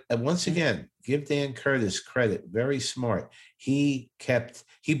 But once again, give Dan Curtis credit, very smart. He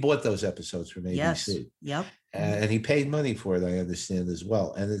bought those episodes from ABC. Yep. And he paid money for it, I understand as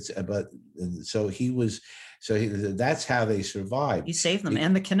well. That's how they survived. He saved them,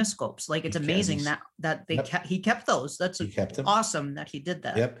 and the kinescopes. It's amazing that he kept those. That's awesome that he did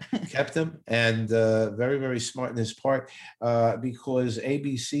that. Yep, kept them, and very, very smart in his part, because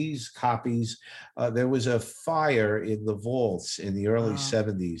ABC's copies. There was a fire in the vaults in the early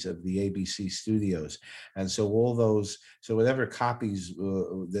 70s of the ABC studios, and so whatever copies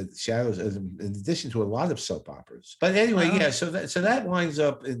that Shadows, in addition to a lot of soap operas. But anyway, so that winds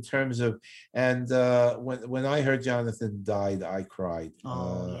up in terms of, and when I heard Jonathan died, I cried.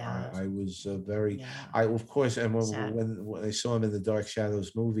 I was of course, and when I saw him in the Dark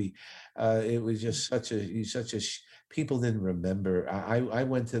Shadows movie, it was just people didn't remember. I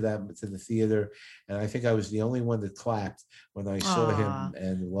went to the theater, and I think I was the only one that clapped when I saw him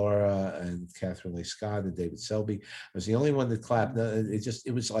and Laura and Catherine Lee Scott and David Selby. I was the only one that clapped.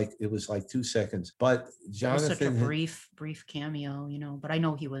 It was like 2 seconds. But Jonathan, it was such a brief cameo, But I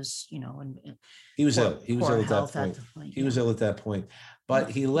know he was, he was ill. He was ill at that point. He was ill at that point. But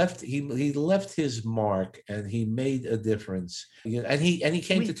he left his mark, and he made a difference. And he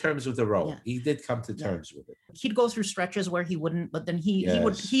came to terms with the role. Yeah. He did come to terms with it. He'd go through stretches where he wouldn't, but then he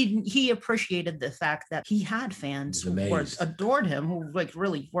appreciated the fact that he had fans who adored him, who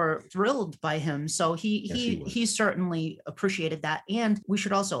really were thrilled by him. So he certainly appreciated that. And we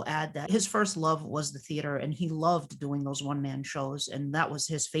should also add that his first love was the theater, and he loved doing those one-man shows, and that was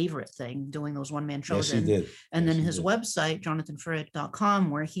his favorite thing, doing those one-man shows. Yes, he did. And then his website, jonathanfrid.com,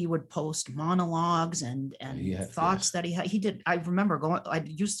 where he would post monologues and thoughts that he had. He did. I remember I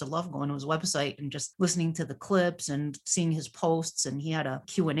used to love going to his website and just listening to the clips and seeing his posts, and he had a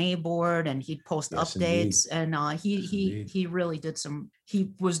Q&A board, and he'd post updates, and he really did he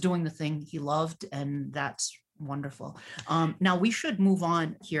was doing the thing he loved, and that's wonderful. Now we should move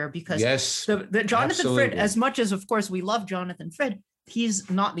on here, because the Jonathan Frid, as much as of course we love Jonathan Frid, he's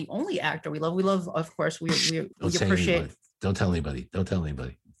not the only actor we love. We love, of course, we appreciate. Don't tell anybody.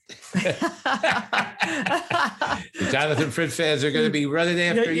 The Jonathan Frid fans are going to be running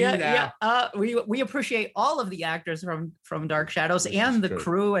after you now. We appreciate all of the actors from Dark Shadows and the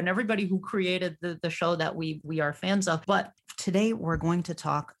crew and everybody who created the show that we are fans of. But today we're going to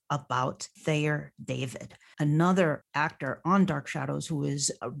talk about Thayer David, another actor on Dark Shadows who is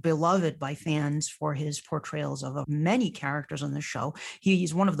beloved by fans for his portrayals of many characters on the show.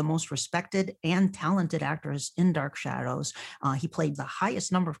 He's one of the most respected and talented actors in Dark Shadows. He played the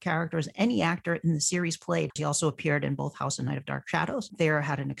highest number of characters any actor in the series played. He also appeared in both House and Night of Dark Shadows. Thayer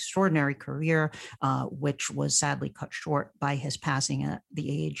had an extraordinary career, which was sadly cut short by his passing at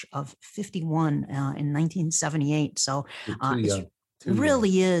the age of 51 in 1978. So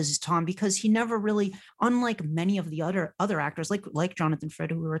really is, Tom, because he never really, unlike many of the other actors, like Jonathan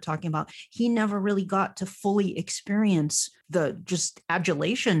Frid, who we were talking about, he never really got to fully experience the just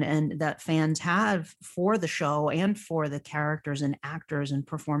adulation and that fans have for the show and for the characters and actors and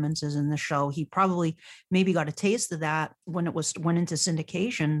performances in the show. He probably maybe got a taste of that when it went into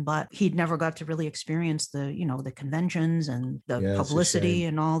syndication, but he'd never got to really experience the conventions and the publicity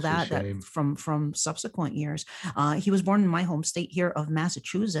and all that from subsequent years. He was born in my home state here of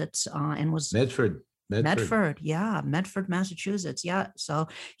Massachusetts and was Medford, Massachusetts. Yeah. So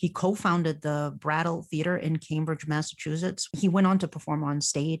he co-founded the Brattle Theater in Cambridge, Massachusetts. He went on to perform on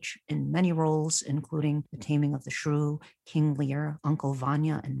stage in many roles, including The Taming of the Shrew, King Lear, Uncle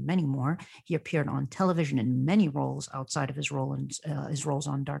Vanya, and many more. He appeared on television in many roles outside of his roles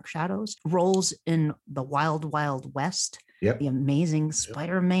on Dark Shadows, roles in The Wild Wild West, The Amazing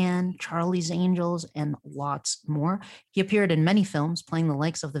Spider-Man, Charlie's Angels, and lots more. He appeared in many films, playing the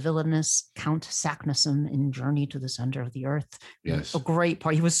likes of the villainous Count Saknussemm in Journey to the Center of the Earth. Yes. A great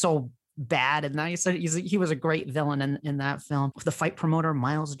part. He was so bad, and he said he was a great villain in that film. The fight promoter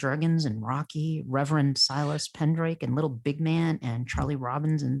Miles Jurgens and Rocky, Reverend Silas Pendrake and Little Big Man, and Charlie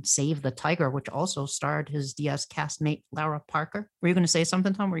Robbins and Save the Tiger, which also starred his DS castmate Lara Parker. Were you going to say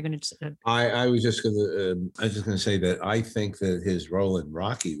something, Tom? Were you going to? I was just going to say that I think that his role in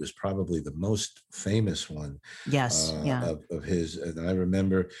Rocky was probably the most famous one. Yes, of his. And I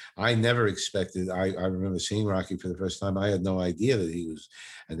remember, I never expected. I remember seeing Rocky for the first time. I had no idea that he was,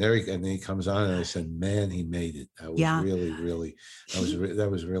 and then he comes on, and I said, "Man, he made it." That was really, that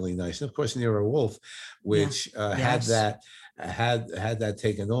was really nice. And of course, Nero Wolfe, which had that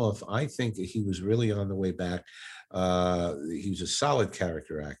taken off. I think he was really on the way back. He was a solid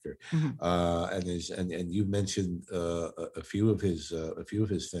character actor, and you mentioned a few of his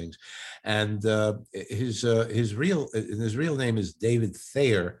things, and his real name is David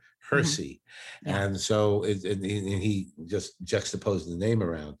Thayer Hersey. And so he just juxtaposed the name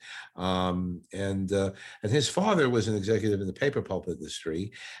around, and his father was an executive in the paper pulp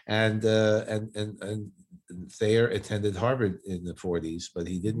industry, and Thayer attended Harvard in the 40s, but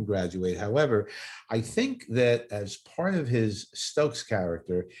he didn't graduate. However, I think that as part of his Stokes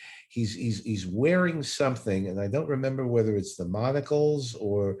character, he's wearing something, and I don't remember whether it's the monocles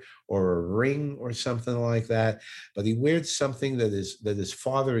or a ring or something like that, but he wears something that his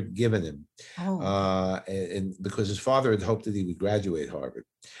father had given him, and because his father had hoped that he would graduate Harvard.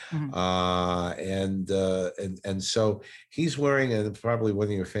 And so he's wearing, and probably one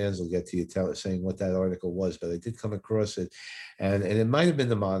of your fans will get to you saying what that article was, but I did come across it, and it might have been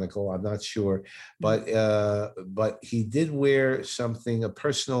the monocle, I'm not sure, but he did wear something, a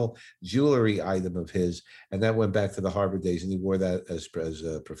personal jewelry item of his, and that went back to the Harvard days, and he wore that as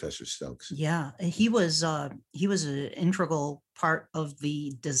Professor Stokes. Yeah, he was an integral part of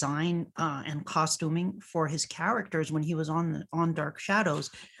the design and costuming for his characters when he was on Dark Shadows.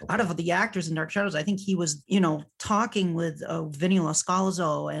 Out of the actors in Dark Shadows, I think he was, talking with Vinny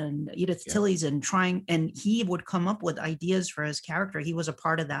Loscalzo and Edith Tillys and he would come up with ideas for his character. He was a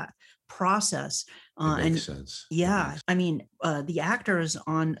part of that process. Makes sense. Yeah. I mean, the actors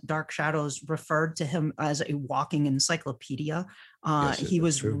on Dark Shadows referred to him as a walking encyclopedia. He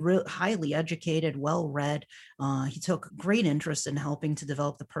was highly educated, well-read. He took great interest in helping to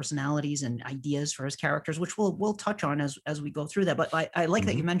develop the personalities and ideas for his characters, which we'll touch on as we go through that. But I like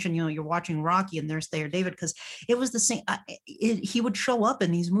that you mentioned, you're watching Rocky and there's Thayer David, because it was the same. He would show up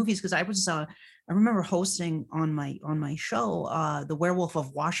in these movies because I remember hosting on my show, The Werewolf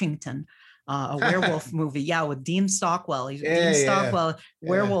of Washington, a werewolf movie, with Dean Stockwell. Dean Stockwell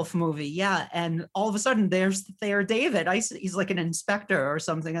werewolf movie, and all of a sudden there's Thayer David. He's like an inspector or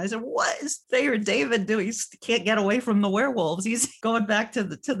something. I said, "What is Thayer David doing? He can't get away from the werewolves. He's going back to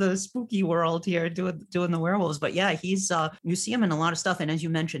the spooky world here, doing the werewolves." But he's you see him in a lot of stuff. And as you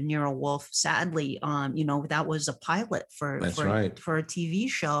mentioned, Nero Wolfe, sadly, that was a pilot for a TV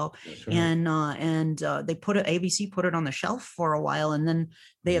show, and they ABC put it on the shelf for a while, and then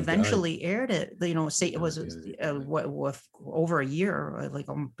They He died. eventually aired it. You know, say it was Yeah. what over a year, like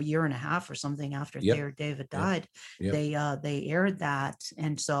a year and a half or something after Yep. Thayer David Yep. died. Yep. They aired that,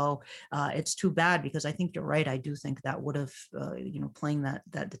 and so it's too bad, because I think you're right. I do think that would have playing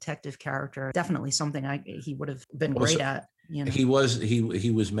that detective character, definitely something he would have been Also, great at. You know, he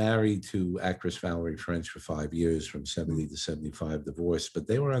was married to actress Valerie French for 5 years, from 70 to 75, divorced, but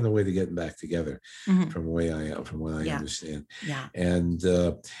they were on the way to getting back together, from what I Yeah. understand. Yeah. And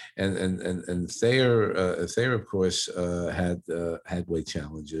Thayer, of course, had weight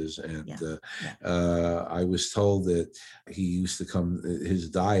challenges, and I was told that he used to come, his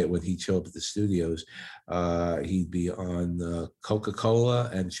diet when he'd show up at the studios, he'd be on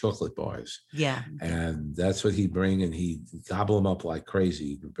Coca-Cola and chocolate bars. Yeah. And that's what he'd bring, and he'd gobble them up like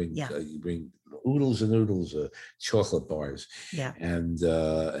crazy. He'd bring oodles and oodles of chocolate bars. Yeah. And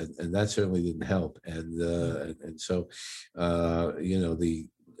that certainly didn't help. And so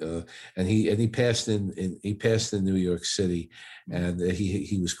and he passed in New York City, and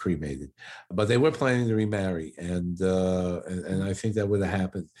he was cremated. But they were planning to remarry, and I think that would have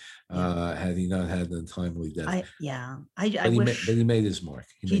happened had he not had an untimely death. I wish. But he made his mark.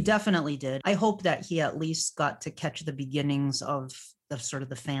 He definitely did. I hope that he at least got to catch the beginnings of the sort of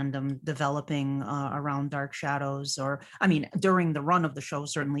the fandom developing around Dark Shadows, or I mean, during the run of the show,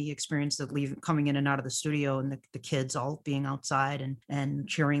 certainly he experienced it coming in and out of the studio, and the kids all being outside and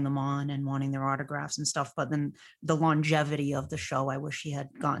cheering them on and wanting their autographs and stuff. But then the longevity of the show, I wish he had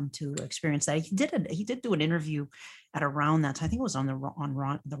gotten to experience that. He did do an interview at around that time. I think it was on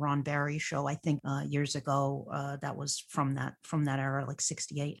the Ron Barry show, I think years ago. That was from that era, like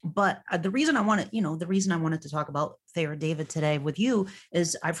 68. But the reason I wanted to talk about Thayer David today with you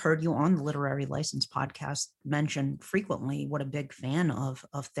is I've heard you on the Literary License podcast mention frequently what a big fan of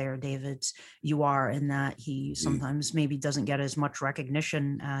Thayer David's you are, and that he sometimes maybe doesn't get as much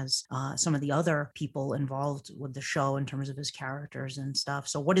recognition as some of the other people involved with the show in terms of his characters and stuff.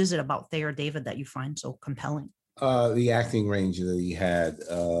 So what is it about Thayer David that you find so compelling? The acting range that he had.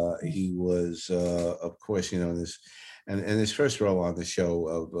 He was, of course, this, and his first role on the show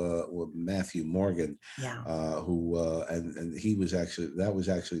of with Matthew Morgan, who and he was that was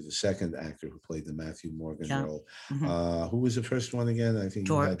actually the second actor who played the Matthew Morgan role. Who was the first one again? I think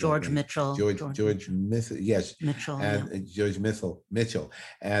George Mitchell. George Mitchell, yes, Mitchell, and George Mitchell.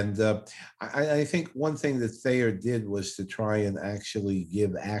 And I think one thing that Thayer did was to try and actually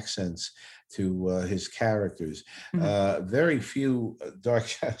give accents to his characters. Very few Dark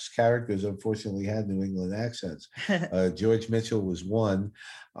Shadows characters, unfortunately, had New England accents. George Mitchell was one,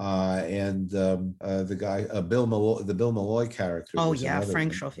 and the guy, Bill Malloy character. Oh yeah,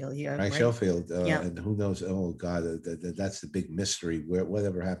 Frank Schofield. Yeah, Frank Schofield. And who knows? Oh God, that's the big mystery.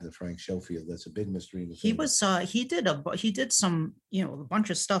 Whatever happened to Frank Schofield? That's a big mystery. He was. He did some, a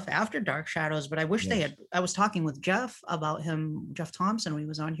bunch of stuff after Dark Shadows. But I wish they had. I was talking with Jeff about him, Jeff Thompson, when he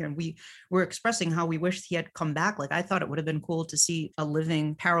was on here, and we were expressing how we wished he had come back. Like, I thought it would have been cool to see a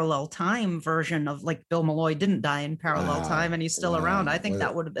living parallel time version of, like, Bill Malloy didn't die in parallel time and he's still around. I think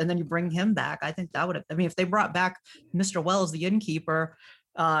that would have, and then you bring him back. I think that would have, I mean, if they brought back Mr. Wells, the innkeeper,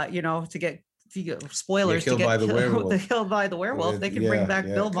 to get spoilers, killed by the werewolf. Killed by the werewolf. They can bring back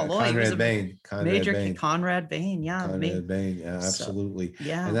Bill Malloy. Conrad Bain. Conrad Bain. Yeah. Conrad Bain. Yeah, absolutely. So,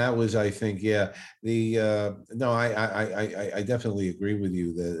 yeah. And that was, I think, no, I definitely agree with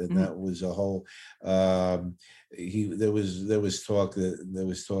you that that was a whole, there was talk that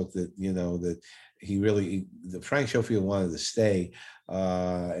that he really, Frank Schofield wanted to stay,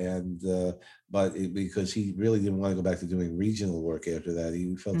 but because he really didn't want to go back to doing regional work after that.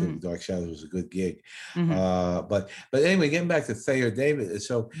 He felt that Dark Shadows was a good gig. But anyway, getting back to Thayer David,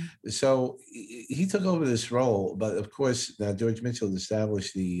 so he took over this role, but of course now George Mitchell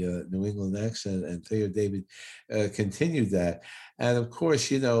established the New England accent, and Thayer David continued that, and of course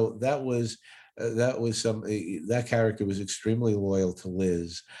that character was extremely loyal to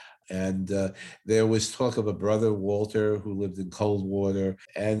Liz. And there was talk of a brother, Walter, who lived in Coldwater.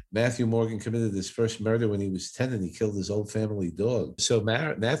 And Matthew Morgan committed his first murder when he was 10, and he killed his old family dog. So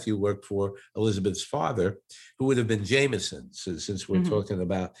Matthew worked for Elizabeth's father, who would have been Jameson, since we're talking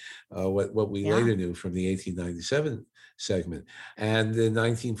about what we later knew from the 1897 segment. And in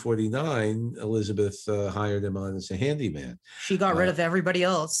 1949, Elizabeth hired him on as a handyman. She got rid of everybody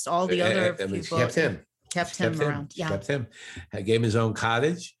else, all the other people. She kept him. Kept him around. Kept him. Gave him his own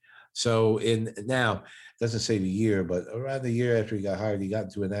cottage. So now, doesn't say the year, but around the year after he got hired, he got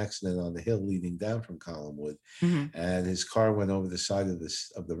into an accident on the hill leading down from Collinwood, and his car went over the side of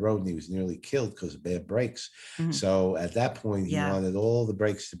the road, and he was nearly killed because of bad brakes. So at that point, he wanted all the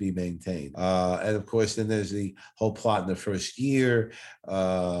brakes to be maintained. And of course, then there's the whole plot in the first year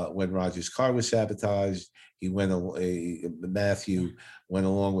when Roger's car was sabotaged. Matthew went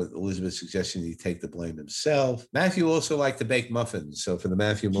along with Elizabeth's suggestion he take the blame himself. Matthew also liked to bake muffins. So for the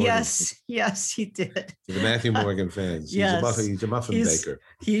Matthew Morgan, yes, he did. For the Matthew Morgan fans, he's a muffin baker.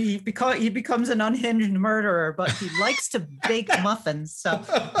 He becomes an unhinged murderer, but he likes to bake muffins. So.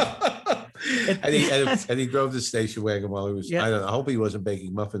 And he drove the station wagon while he was. I hope he wasn't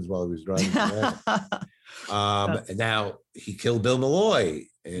baking muffins while he was driving the wagon. And now he killed Bill Malloy.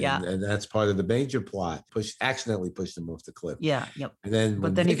 And that's part of the major plot. Accidentally pushed him off the cliff. And then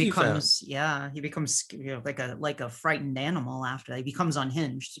he becomes like a frightened animal after that. He becomes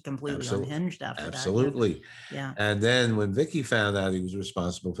unhinged, completely unhinged after that. Absolutely. And then when Vicky found out he was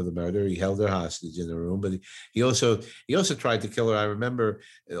responsible for the murder, he held her hostage in the room. But he also tried to kill her. I remember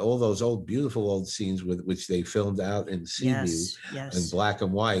all those beautiful old scenes which they filmed out in Seaview in black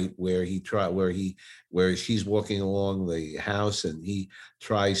and white, where she's walking along the house and he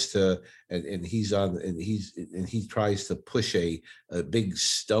tries to he tries to push a big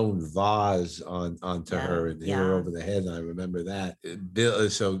stone vase onto her and hit her over the head. And I remember that.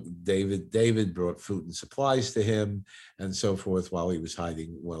 So David brought food and supplies to him and so forth while he was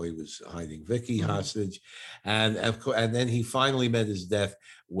hiding Vicky hostage, and then he finally met his death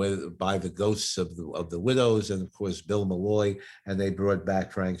by the ghosts of the widows and of course Bill Malloy, and they brought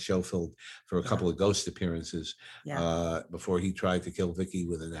back Frank Schofield for a couple of ghost appearances before he tried to kill Vicky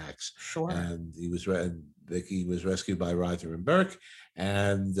with an axe. And Vicky was rescued by Roger and Burke,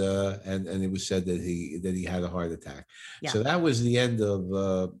 and it was said that he had a heart attack. So that was the end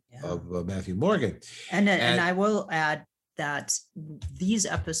of Matthew Morgan. And I will add that these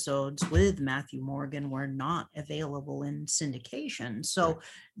episodes with Matthew Morgan were not available in syndication. So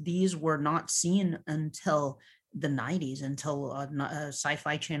these were not seen until the 90s, until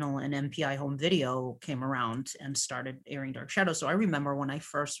Sci-Fi Channel and MPI Home Video came around and started airing Dark Shadows. So I remember when I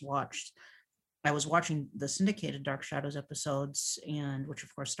first I was watching the syndicated Dark Shadows episodes, and which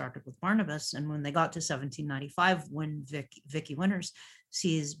of course started with Barnabas. And when they got to 1795, when Vicky Winters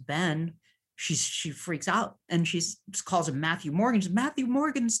sees Ben, she freaks out and she calls him Matthew Morgan. She says, "Matthew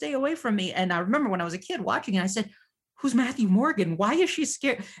Morgan, stay away from me." And I remember when I was a kid watching it, I said, "Who's Matthew Morgan? Why is she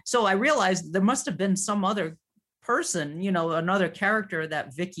scared?" So I realized there must have been some other person, another character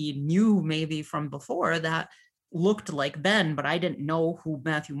that Vicky knew maybe from before that looked like Ben, but I didn't know who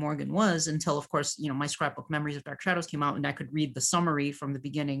Matthew Morgan was until, of course, my Scrapbook Memories of Dark Shadows came out and I could read the summary from the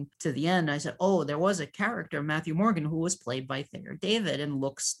beginning to the end. I said, oh, there was a character, Matthew Morgan, who was played by Thayer David and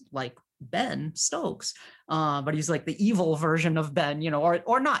looks like Ben Stokes, but he's like the evil version of Ben,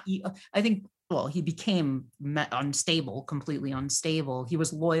 or not. I think, well, he became unstable, completely unstable. He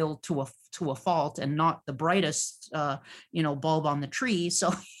was loyal to a fault and not the brightest, bulb on the tree.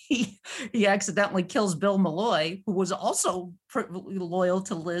 So he accidentally kills Bill Malloy, who was also loyal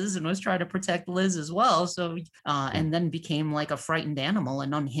to Liz and was trying to protect Liz as well. So, and then became like a frightened animal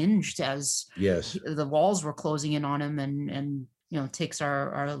and unhinged as the walls were closing in on him, and takes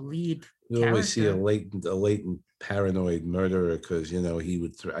our lead. You always see a latent paranoid murderer because he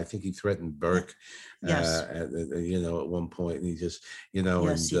would. I think he threatened Burke. At one point, and he just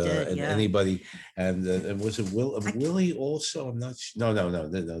anybody, and was it Willie also? I'm not. No.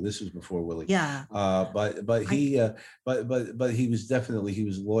 This was before Willie. But he was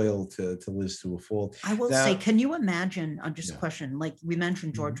definitely loyal to Liz to a fault. I will say, can you imagine? Just a question. Like we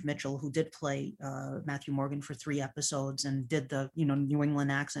mentioned, George Mitchell, who did play Matthew Morgan for 3 episodes and did the New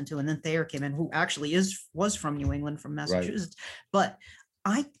England accent too, and then Thayer came in, who actually was from New England, from Massachusetts, but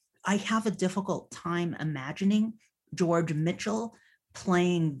I have a difficult time imagining George Mitchell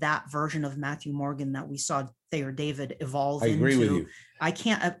playing that version of Matthew Morgan that we saw Thayer David evolve into. I agree with you. I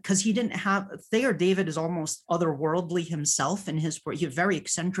can't, because he didn't have, Thayer David is almost otherworldly himself in he's very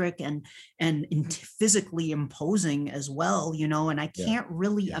eccentric and physically imposing as well, and I can't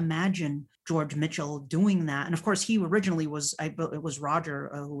really imagine George Mitchell doing that. And of course, he originally it was Roger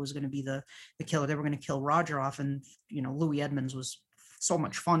who was going to be the killer. They were going to kill Roger off, and Louis Edmonds was so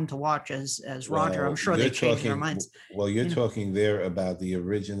much fun to watch as Roger. I'm sure they changed their minds. Well, you're talking there about the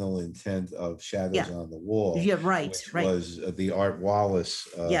original intent of Shadows on the Wall. Yeah, right. Was the Art Wallace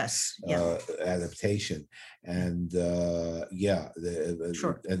adaptation. And sure.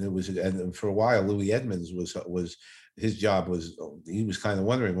 And it was, and for a while, Louis Edmonds was his job was, he was kind of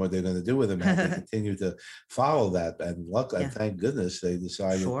wondering what they're going to do with him, how they continue to follow that. And luckily, thank goodness they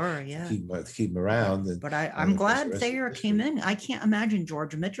decided to keep him around. But I'm glad Thayer came in. I can't imagine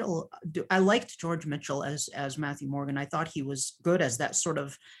George Mitchell. I liked George Mitchell as Matthew Morgan. I thought he was good as that sort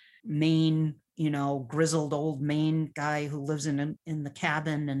of Maine, grizzled old Maine guy who lives in the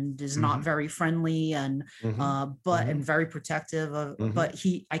cabin and is not very friendly and and very protective of, but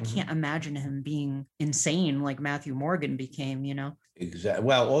I can't imagine him being insane like Matthew Morgan became, Exactly.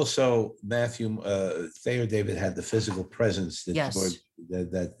 Well, also Thayer David had the physical presence that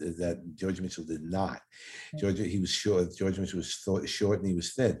George Mitchell did not. George was short. George Mitchell was short and he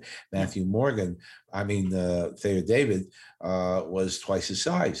was thin. Matthew Morgan, Thayer David was twice his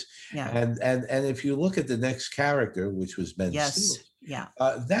size. Yeah. And if you look at the next character, which was Ben Stiller,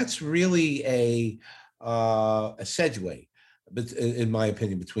 that's really a segue, but in my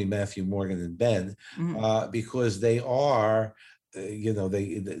opinion, between Matthew Morgan and Ben, because they are.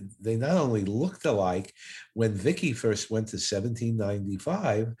 They not only looked alike. When Vicky first went to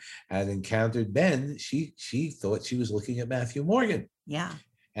 1795 and encountered Ben, she thought she was looking at Matthew Morgan. Yeah.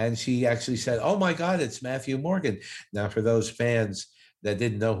 And she actually said, "Oh my God, it's Matthew Morgan." Now, for those fans that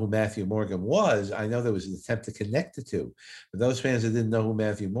didn't know who Matthew Morgan was, I know there was an attempt to connect the two. For those fans that didn't know who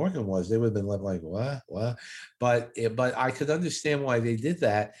Matthew Morgan was, they would have been like, what? But I could understand why they did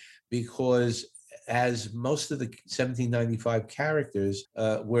that, because as most of the 1795 characters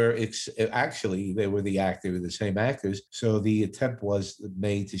were actually, they were the same actors. So the attempt was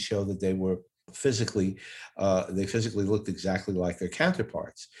made to show that they were physically looked exactly like their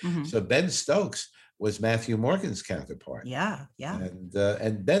counterparts. So Ben Stokes was Matthew Morgan's counterpart. Yeah.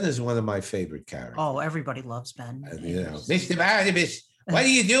 And Ben is one of my favorite characters. Oh, everybody loves Ben. And, Mr. Barnabas, what are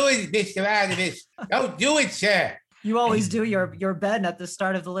you doing, Mr. Barnabas? Don't do it, sir. You always do your Ben at the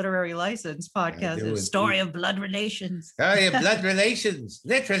start of the Literary License podcast. The story of blood relations. Story of blood relations,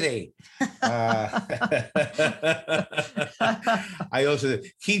 literally. I also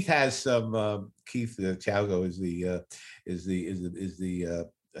Keith has some. Keith Chaugo is the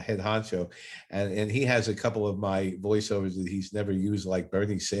head honcho, and he has a couple of my voiceovers that he's never used, like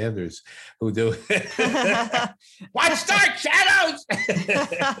Bernie Sanders, who do watch Dark Shadows.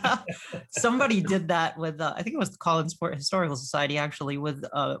 Somebody did that with I think it was the Collins Historical Society, actually, with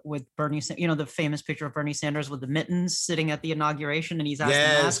Bernie, the famous picture of Bernie Sanders with the mittens sitting at the inauguration, and he's asked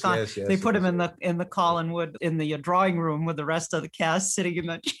the mascot. Yes, they put him in the Collinwood in the drawing room with the rest of the cast sitting in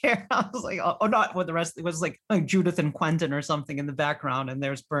the chair. I was like, oh, not with the rest. It was like Judith and Quentin or something in the background, and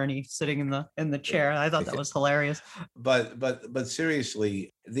there's Bernie sitting in the chair. I thought that was hilarious. But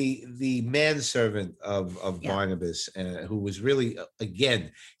seriously, the manservant of Barnabas, who was really,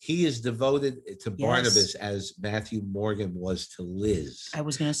 again, he is devoted to Barnabas as Matthew Morgan was to Liz. I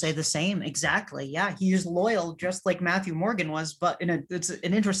was going to say the same. Exactly. Yeah, he is loyal, just like Matthew Morgan was, but it's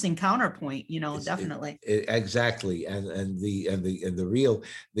an interesting counterpoint. Definitely. Exactly. And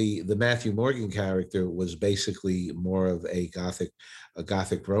the Matthew Morgan character was basically more of a gothic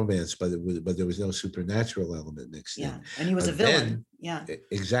romance, but there was no supernatural element mixed in. And he was a villain.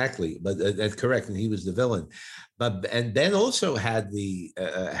 Exactly. But that's correct, and he was the villain. And Ben also had the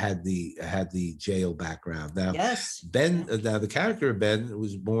jail background. Now, Ben. Now the character of Ben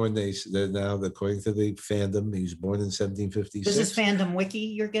was born. Now, according to the fandom, he was born in 1756. This is Fandom Wiki.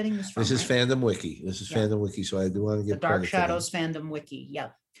 You're getting this from? This is Fandom Wiki. Fandom Wiki. So I do want to give the Dark Shadows Fandom Wiki.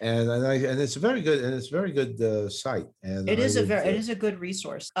 Yep. And it's a very good site, and it is a good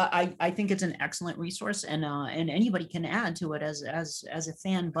resource. I think it's an excellent resource, and anybody can add to it as a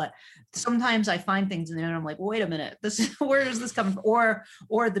fan. But sometimes I find things in there and I'm like, well, wait a minute, where is this coming from?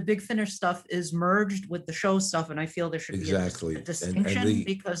 Or the Big Finish stuff is merged with the show stuff, and I feel there should be a distinction,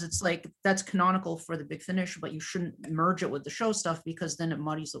 because it's like that's canonical for the Big Finish, but you shouldn't merge it with the show stuff, because then it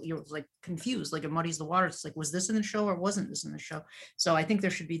muddies. You're like confused, like it muddies the water. It's like, was this in the show or wasn't this in the show? So I think there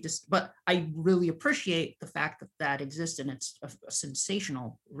should be but I really appreciate the fact that exists, and it's a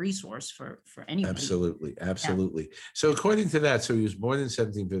sensational resource for anybody. Absolutely. So according to that, so he was born in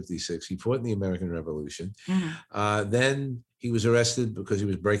 1756. He fought in the American Revolution. Then he was arrested because he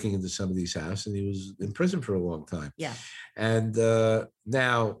was breaking into somebody's house, and he was in prison for a long time. Yeah. And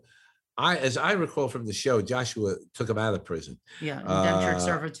now, as I recall from the show, Joshua took him out of prison. Yeah, indentured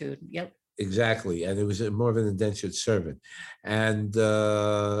servitude. Yep. Exactly, and it was more of an indentured servant, and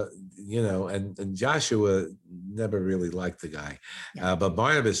and Joshua never really liked the guy, but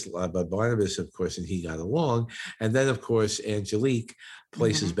Barnabas, of course, and he got along, and then of course Angelique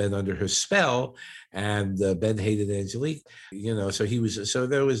places Ben under her spell, and Ben hated Angelique. So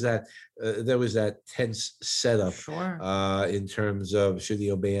there was that tense setup. Sure. In terms of should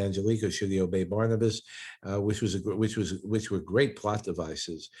he obey Angelique or should he obey Barnabas, which were great plot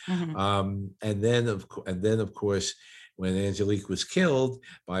devices. And then of course, when Angelique was killed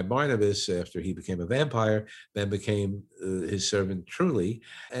by Barnabas after he became a vampire, Ben became his servant truly,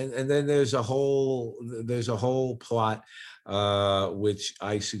 and then there's a whole plot which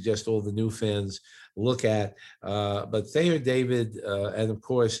I suggest all the new fans look at. But Thayer David, and of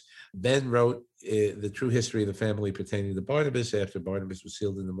course Ben wrote the true history of the family pertaining to Barnabas after Barnabas was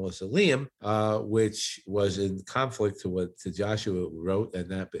sealed in the mausoleum, which was in conflict to Joshua wrote, and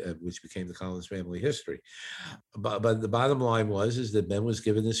that which became the Collins family history. But the bottom line is that Ben was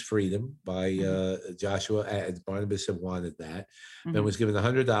given his freedom by Joshua, and Barnabas had wanted that. Ben was given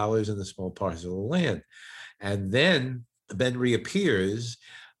 $100 and a small parcel of land, and then Ben reappears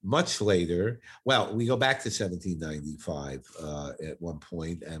much later. Well, we go back to 1795 at one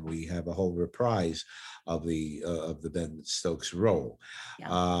point, and we have a whole reprise of the Ben Stokes role. Yeah.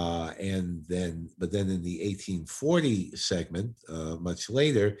 But then in the 1840 segment, much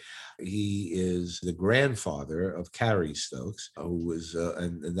later, he is the grandfather of Carrie Stokes, who was,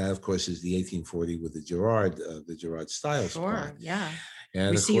 and that of course is the 1840 with the Gerard Stiles plot. Yeah.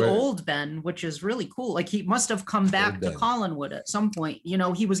 And we see old Ben, which is really cool. Like he must have come back to Collinwood at some point.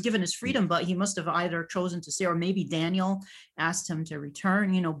 He was given his freedom, but he must have either chosen to stay, or maybe Daniel asked him to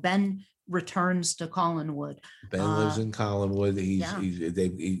return. Ben returns to Collinwood. Ben lives in Collinwood.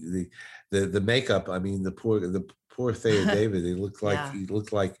 The makeup. I mean, the poor Thayer David. He looked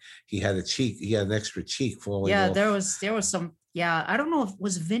like he had an extra cheek falling off. There was some. Yeah, I don't know if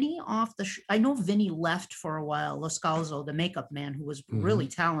was Vinny off the. I know Vinny left for a while. Loscalzo, the makeup man, who was really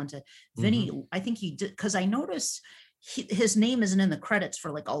talented. Vinny, I think he did, because I noticed his name isn't in the credits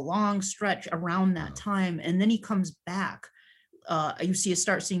for like a long stretch around that time, and then he comes back. You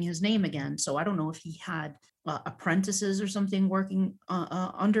start seeing his name again. So I don't know if he had apprentices or something working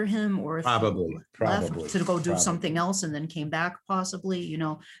under him, or if probably left to go do something else and then came back possibly.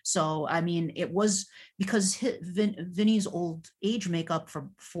 So I mean, it was because Vinny's old age makeup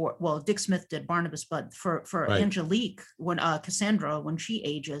for Dick Smith did Barnabas, but for Angelique, when Cassandra, when she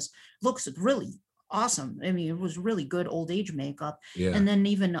ages, looks really awesome. I mean, it was really good old age makeup. Yeah. And then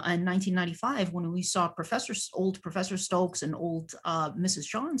even in 1995, when we saw old Professor Stokes and old Mrs.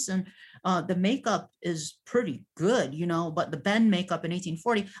 Johnson, the makeup is pretty good, but the Ben makeup in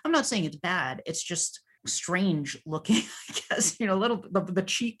 1840, I'm not saying it's bad. It's just strange looking, I guess. Little the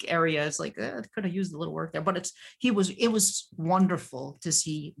cheek area is like could have used a little work there, but it was wonderful to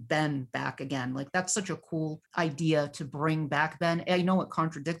see Ben back again. Like that's such a cool idea to bring back Ben. I know it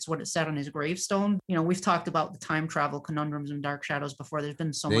contradicts what it said on his gravestone. We've talked about the time travel conundrums in Dark Shadows before. There's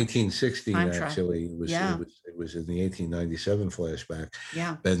been so much 1816 actually it was in the 1897 flashback.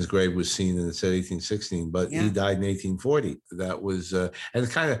 Yeah, Ben's grave was seen and it said 1816, but he died in 1840. That was and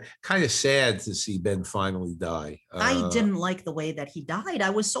it's kind of sad to see Ben finally die. I didn't like the way that he died.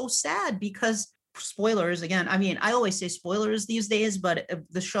 I was so sad because spoilers again. I mean, I always say spoilers these days, but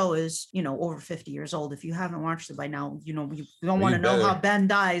the show is, over 50 years old. If you haven't watched it by now, you don't want to know how Ben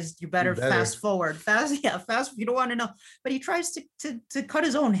dies. You better fast forward. Fast. You don't want to know. But he tries to cut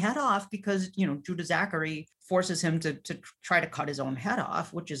his own head off because, Judah Zachary forces him to try to cut his own head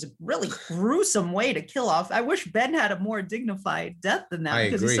off, which is a really gruesome way to kill off. I wish Ben had a more dignifight death than that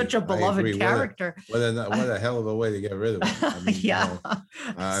because he's such a beloved character. What a hell of a way to get rid of him.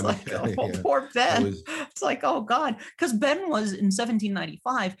 I mean, poor Ben. It's like, oh God, because Ben was in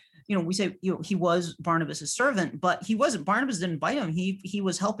 1795. We say he was Barnabas's servant, but he wasn't. Barnabas didn't bite him. He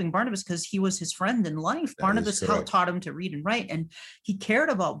was helping Barnabas because he was his friend in life. Barnabas taught him to read and write, and he cared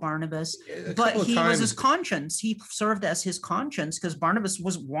about Barnabas. But he was his conscience. He served as his conscience because Barnabas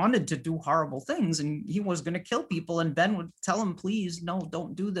wanted to do horrible things, and he was going to kill people. And Ben would tell him, "Please, no,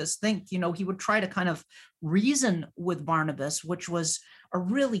 don't do this." He would try to kind of reason with Barnabas, which was a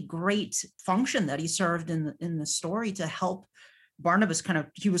really great function that he served in the story to help Barnabas.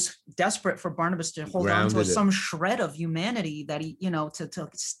 He was desperate for Barnabas to hold on to some shred of humanity that he, to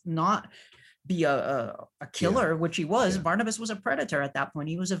not be a killer, which he was. Barnabas was a predator at that point.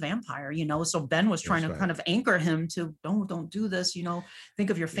 He was a vampire, so Ben was trying to kind of anchor him to don't do this, think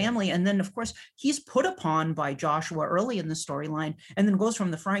of your family. And then of course he's put upon by Joshua early in the storyline, and then goes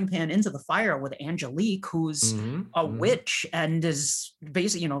from the frying pan into the fire with Angelique, who's a witch, and is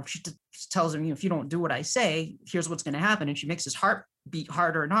basically, she tells him, if you don't do what I say, here's what's going to happen. And she makes his heart beat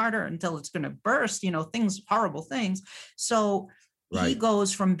harder and harder until it's going to burst, horrible things. So he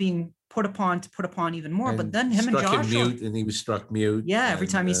goes from being put upon to put upon even more. And but then him and struck him Joshua, mute, and he was struck mute. yeah, every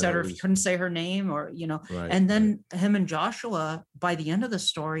and, time he said her, it if he was- couldn't say her name, or Right, and then him and Joshua, by the end of the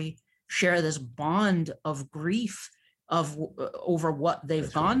story, share this bond of grief of over what they've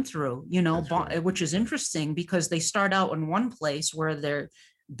That's gone right. through, That's right. which is interesting because they start out in one place where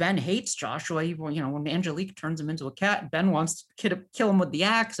Ben hates Joshua. When Angelique turns him into a cat, Ben wants to kill him with the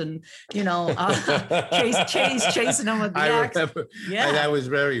axe, and chasing him with the axe. Remember, Yeah, and that was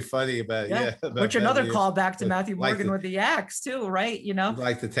very funny about which another callback to But Matthew like Morgan with the axe too, right? He'd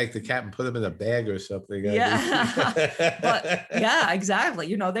like to take the cat and put him in a bag or something. Yeah, but yeah,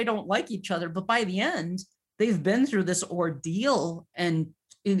 exactly. They don't like each other, but by the end, they've been through this ordeal and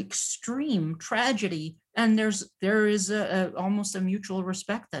in extreme tragedy, and there is almost a mutual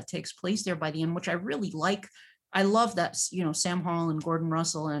respect that takes place there by the end, which I really like. I love that, Sam Hall and Gordon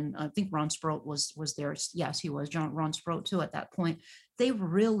Russell, and I think Ron Sproat was there. Yes, he was. Ron Sproat too at that point. They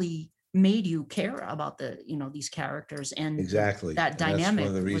really made you care about these characters, and Exactly. that dynamic. That's one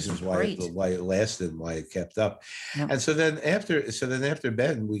of the reasons why it lasted and why it kept up. Yep. And so then after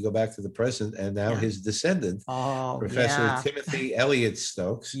Ben, we go back to the present, and now his descendant, Professor Timothy Elliott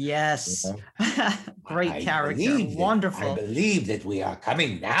Stokes. Yes. Great character. Wonderful. I believe that we are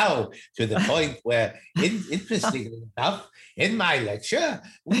coming now to the point where, interestingly enough, in my lecture,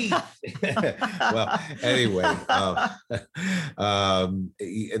 we well, anyway,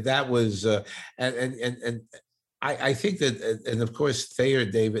 that was and I think that, and of course Thayer,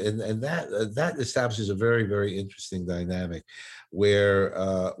 David, and that establishes a very, very interesting dynamic,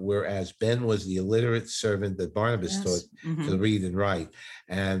 whereas Ben was the illiterate servant that Barnabas taught to read and write,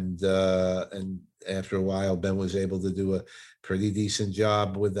 and after a while Ben was able to do a pretty decent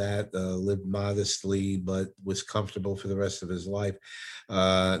job with that, lived modestly, but was comfortable for the rest of his life.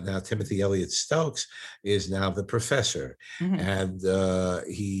 Now Timothy Elliott Stokes is now the professor, and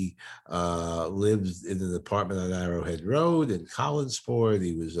he lives in an apartment on Arrowhead Road in Collinsport.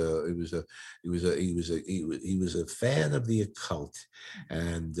 He was a fan of the occult,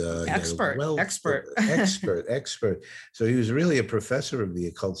 and expert. So he was really a professor of the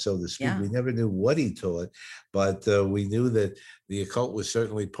occult, so to speak. We never knew what he taught, but we knew that the occult was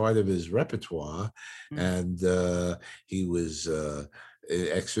certainly part of his repertoire, and he was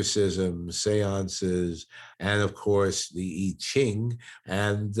exorcism, seances, and of course the I Ching,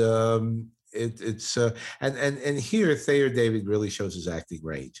 and it's and here Thayer David really shows his acting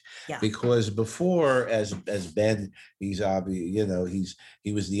range, because before, as Ben, he's obvious,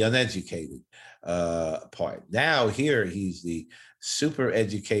 he was the uneducated part. Now here he's the super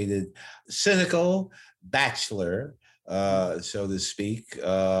educated, cynical bachelor, so to speak,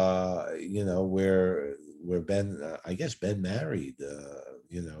 where Ben, I guess Ben married,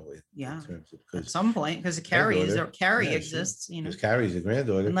 in terms of, at some point, because Carrie exists, because Carrie's a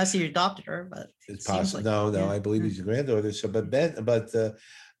granddaughter, unless he adopted her, but it's possible. No, I believe he's a granddaughter. So, but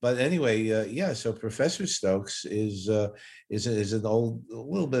anyway, so Professor Stokes is a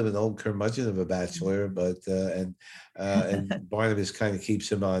little bit of an old curmudgeon of a bachelor, but and Barnabas kind of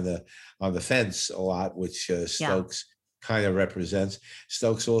keeps him on the fence a lot, which Stokes kind of represents.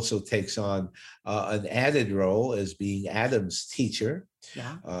 Stokes also takes on an added role as being Adam's teacher,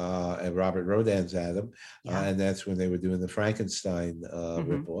 and Robert Rodin's Adam, and that's when they were doing the Frankenstein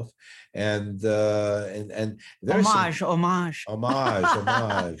ripoff, and homage.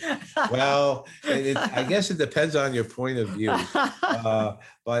 Well, I guess it depends on your point of view,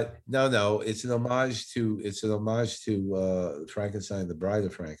 but no, it's an homage to Frankenstein, the Bride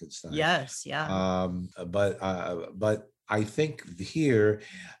of Frankenstein. Yes, but I think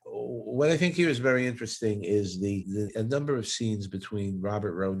what I think here is very interesting is a number of scenes between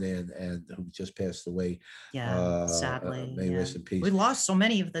Robert Rodin and who just passed away. Sadly. May rest in peace. We lost so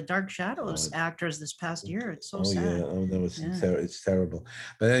many of the Dark Shadows actors this past year. It's so sad. Yeah. Oh no, it's terrible.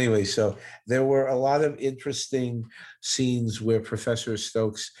 But anyway, so there were a lot of interesting scenes where Professor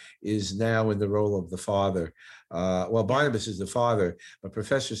Stokes is now in the role of the father. Barnabas is the father, but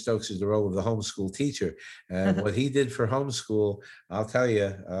Professor Stokes is the role of the homeschool teacher. And what he did for homeschool, I'll tell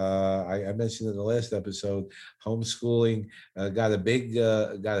you, I mentioned in the last episode, homeschooling got a big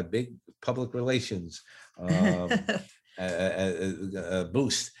public relations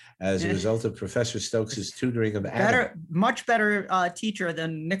boost as a result of Professor Stokes's tutoring of Adam. Much better teacher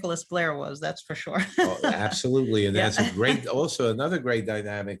than Nicholas Blair was, that's for sure. Absolutely, and that's also another great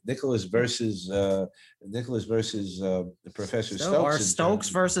dynamic. Nicholas versus Professor Stokes, or Stokes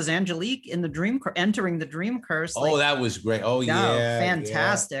versus Angelique in the entering the dream curse. That was great.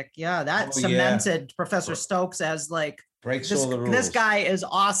 Fantastic. That cemented Professor Stokes as like Breaks all the rules. This guy is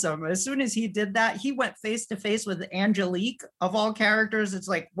awesome. As soon as he did that, he went face to face with Angelique of all characters. It's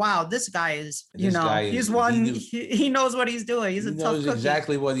like, wow, this guy is, he's one. He knows what he's doing. He's a tough cookie. He knows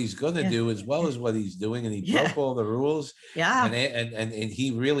exactly what he's going to do as well as what he's doing, and he broke all the rules. Yeah, and he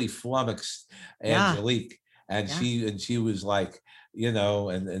really flummoxed Angelique, and she was like,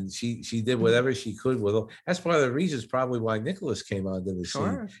 and she did whatever she could with him. That's one of the reasons probably why Nicholas came onto the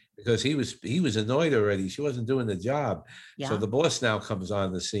scene, because he was annoyed already. She wasn't doing the job. So the boss now comes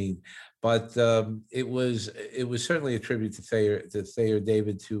on the scene. But it was certainly a tribute to Thayer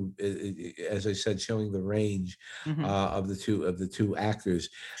David, to, as I said, showing the range of the two actors.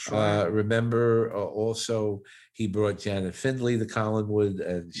 Remember also, he brought Janet Findlay to Collinwood,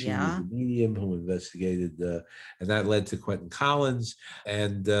 and she was the medium who investigated, and that led to Quentin Collins.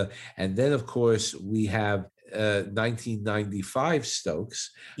 And then, of course, we have 1995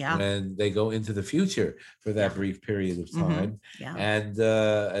 Stokes, when they go into the future for that brief period of time. And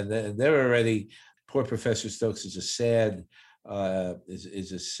then they're already, poor Professor Stokes is a sad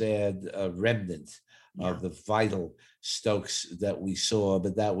remnant of the vital Stokes that we saw,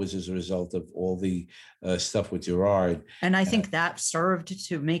 but that was as a result of all the stuff with Gerard. And I think that served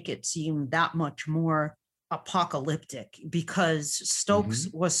to make it seem that much more apocalyptic, because Stokes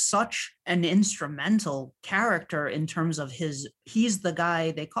was such an instrumental character in terms of he's the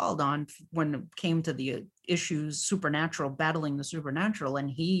guy they called on when it came to the issues supernatural, battling the supernatural. And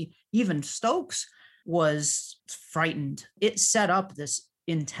even Stokes was frightened. It set up this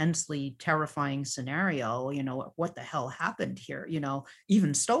intensely terrifying scenario. What the hell happened here?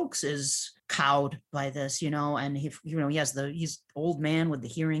 Even Stokes is cowed by this, and he's old man with the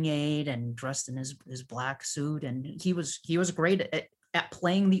hearing aid and dressed in his black suit, and he was great at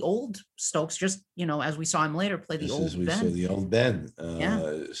playing the old Stokes, just as we saw him later play the old Ben. Saw the old Ben.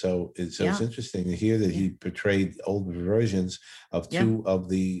 So it's interesting to hear that he portrayed old versions of two of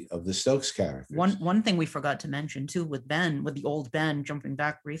the Stokes characters. One thing we forgot to mention too with the old Ben, jumping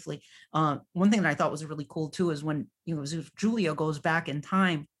back briefly, one thing that I thought was really cool too is when Julia goes back in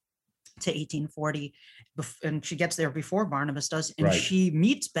time to 1840, and she gets there before Barnabas does, and she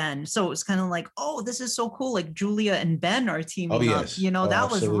meets Ben. So it's kind of like, oh, this is so cool. Like Julia and Ben are teaming up. That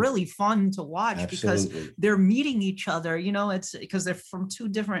was really fun to watch because they're meeting each other. It's because they're from two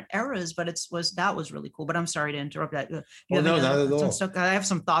different eras, but that was really cool. But I'm sorry to interrupt that. No, not at all. I have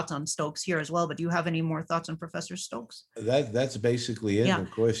some thoughts on Stokes here as well, but do you have any more thoughts on Professor Stokes? That's basically it. Of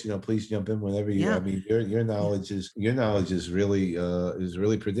course, please jump in whenever you. I mean, your knowledge is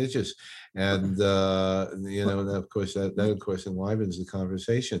really prodigious. And and of course that of course enlivens the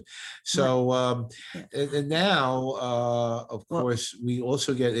conversation. So and now of course we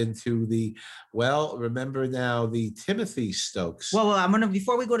also get into remember now the Timothy Stokes. Well,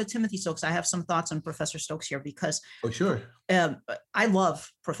 before we go to Timothy Stokes, I have some thoughts on Professor Stokes here, because I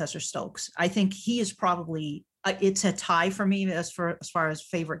love Professor Stokes. I think he is probably it's a tie for me as far as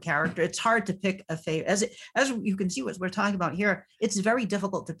favorite character. It's hard to pick a favorite. As you can see what we're talking about here, it's very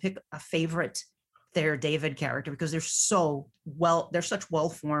difficult to pick a favorite Thayer David character because they're such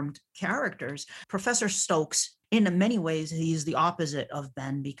well-formed characters. Professor Stokes, in many ways, he's the opposite of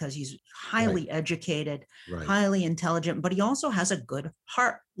Ben because he's highly educated, highly intelligent, but he also has a good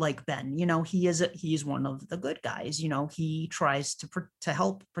heart like Ben. He's one of the good guys. He tries to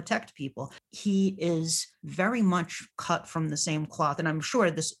help protect people. He is very much cut from the same cloth, and I'm sure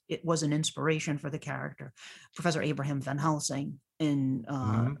it was an inspiration for the character, Professor Abraham Van Helsing in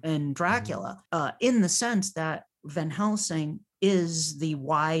Dracula, in the sense that Van Helsing is the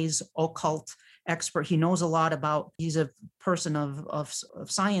wise occult expert. He knows a lot he's a person of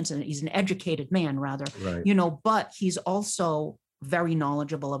science, and he's an educated man rather, but he's also very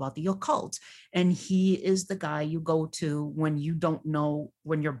knowledgeable about the occult. And he is the guy you go to when you don't know,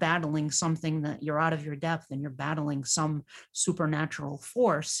 when you're battling something that you're out of your depth and you're battling some supernatural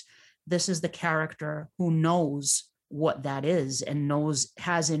force. This is the character who knows what that is and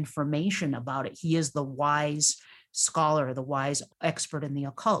has information about it. He is the wise scholar, the wise expert in the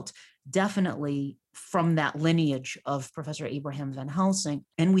occult, definitely from that lineage of Professor Abraham Van Helsing.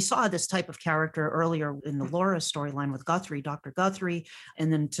 And we saw this type of character earlier in the Laura storyline with Dr. Guthrie.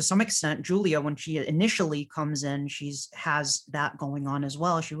 And then to some extent, Julia, when she initially comes in, has that going on as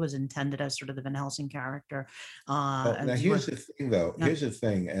well. She was intended as sort of the Van Helsing character. Now, here's the thing, though. Here's the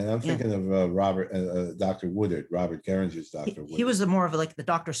thing. And I'm thinking of Dr. Woodard, Robert Geringer's Dr. Woodard. He was more of like the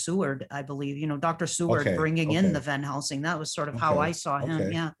Dr. Seward, I believe. Dr. Seward bringing in the Van Helsing. That was sort of how I saw him.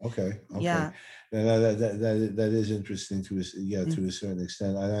 Yeah. That is interesting to a certain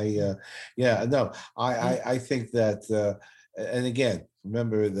extent. And I think that and again,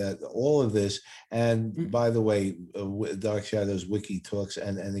 remember that all of this, and by the way, Dark Shadows Wiki talks,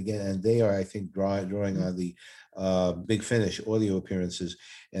 and again, and they are, I think, drawing on the Big Finish audio appearances.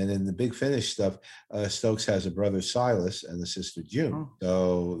 And in the Big Finish stuff, Stokes has a brother Silas and a sister June.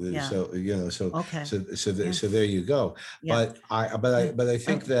 So Okay. So there you go. Yeah. But I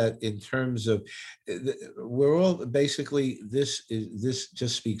think that in terms of, we're all basically, this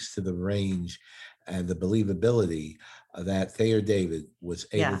just speaks to the range and the believability that Thayer David was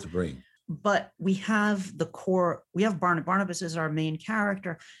able to bring. But we have the core, we have Barnabas is our main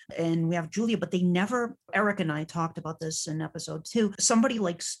character, and we have Julia, but they never, Eric and I talked about this in episode 2. Somebody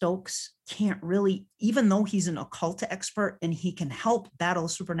like Stokes can't really, even though he's an occult expert and he can help battle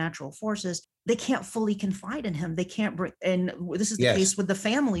supernatural forces, they can't fully confide in him. They can't bring, and this is the case with the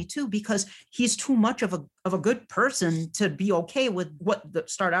family too, because he's too much of a good person to be okay with what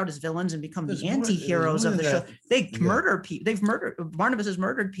start out as villains and become the anti-heroes of the show. They murder people. Barnabas has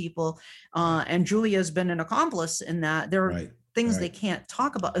murdered people, and Julia has been an accomplice in that. There are things they can't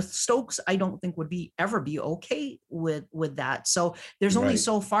talk about. Stokes, I don't think would ever be okay with that. So there's only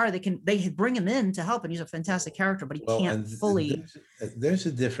so far they bring him in to help, and he's a fantastic character, but he can't fully. There's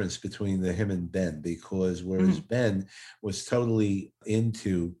a difference between him and Ben, because whereas Ben was totally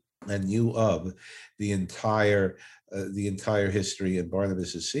into and knew of the entire history of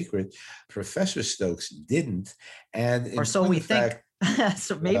Barnabas's secret, Professor Stokes didn't, and or so we think.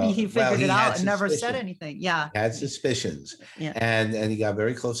 So maybe he figured it out and never said anything. Yeah, he had suspicions, and he got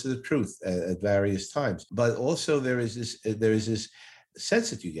very close to the truth at various times. But also there is this sense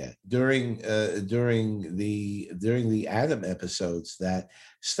that you get during the Adam episodes that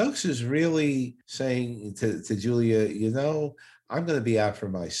Stokes is really saying to Julia, I'm going to be out for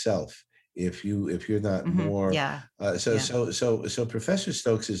myself if you're not more. So Professor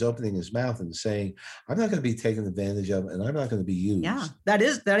Stokes is opening his mouth and saying, I'm not going to be taken advantage of, and I'm not going to be used. Yeah, that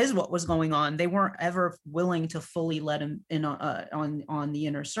is what was going on. They weren't ever willing to fully let him in on the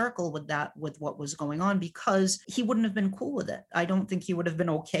inner circle with what was going on, because he wouldn't have been cool with it. I don't think he would have been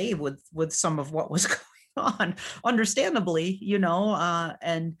okay with some of what was going on, understandably,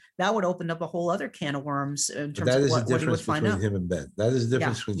 and that would open up a whole other can of worms in terms of what he would find out. Him and Ben. That is the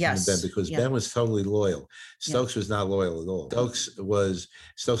difference between him and Ben, because Ben was totally loyal. Stokes was not loyal at all.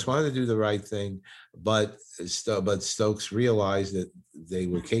 Stokes wanted to do the right thing, but Stokes realized that they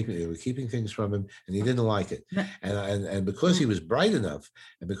were keeping things from him, and he didn't like it. And because he was bright enough,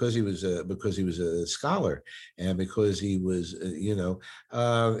 and because he was a scholar, and because he was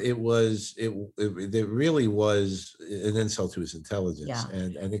it really was an insult to his intelligence,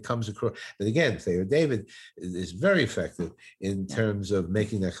 and it comes across. But again, Thayer David is very effective in terms of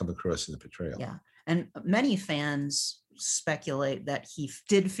making that come across in the portrayal. Yeah, and many fans speculate that he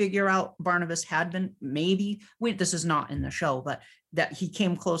did figure out Barnabas had been, this is not in the show, but that he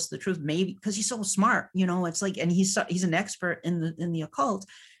came close to the truth, maybe because he's so smart, it's like, and he's an expert in the occult.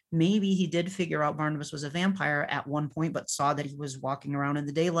 Maybe he did figure out Barnabas was a vampire at one point, but saw that he was walking around in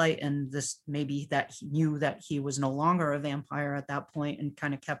the daylight, and maybe that he knew that he was no longer a vampire at that point and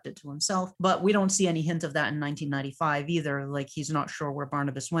kind of kept it to himself. But we don't see any hint of that in 1995 either. Like, he's not sure where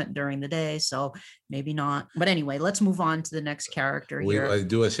Barnabas went during the day, so maybe not. But anyway, let's move on to the next character here. I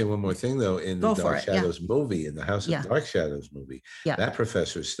do want to say one more thing though. In the Dark Shadows movie, in the House of Dark Shadows movie, that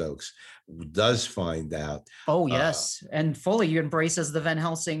Professor Stokes does find out. Oh yes, and fully embraces the Van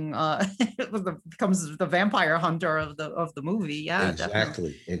Helsing. Becomes the vampire hunter of the movie. Yeah,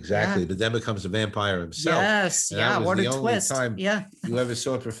 exactly. But then becomes a vampire himself. Yes, and what a twist. Time you ever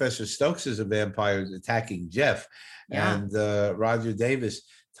saw Professor Stokes as a vampire attacking Jeff. And Roger Davis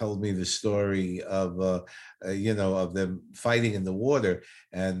told me the story of them fighting in the water,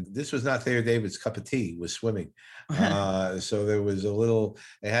 and this was not Thayer David's cup of tea, was swimming. So there was a little,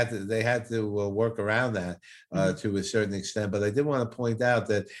 they had to work around that to a certain extent. But I did want to point out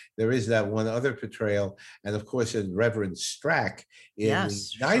that there is that one other portrayal, and of course in Reverend Strack in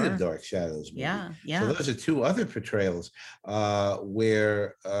the Night of Dark Shadows movie. So those are two other portrayals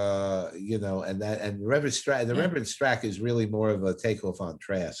where and Reverend Strack, Reverend Strack is really more of a takeoff on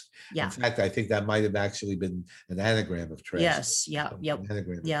Trask. In fact, I think that might have actually been an anagram of Trask.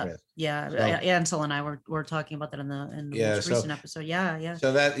 Ansel and I were talking about that in the most recent episode.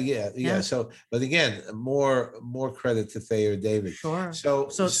 So that So, but again, more credit to Thayer David. Sure. So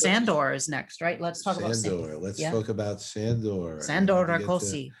Sandor is next, right? Let's talk about Sandor. Let's talk about Sandor. Sandor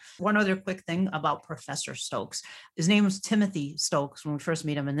Rakosi. One other quick thing about Professor Stokes. His name was Timothy Stokes when we first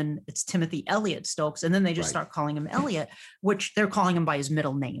meet him, and then it's Timothy Elliot Stokes, and then they just start calling him Elliot, which they're calling him by his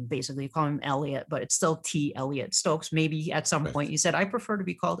middle name, basically. They call him Elliot, but it's still T. Elliot Stokes. Maybe at some point he said, I prefer to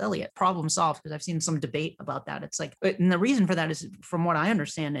be called Elliot. problem solved, because I've seen some debate about that. It's like, and the reason for that is, from what I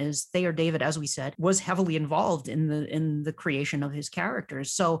understand, is Thayer David, as we said, was heavily involved in the creation of his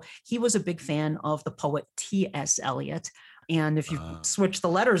characters. So he was a big fan of the poet T.S. Eliot. And if you switch the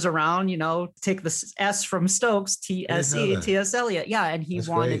letters around, take the S from Stokes, T.S.E., T.S. Eliot. Yeah. And he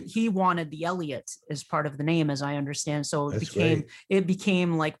wanted the Eliot as part of the name, as I understand. So it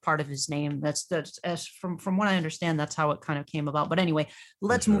became like part of his name. That's as from what I understand, that's how it kind of came about. But anyway,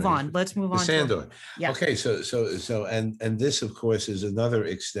 let's move on. Let's move on. Sandor. Yeah. Okay. So, and this, of course, is another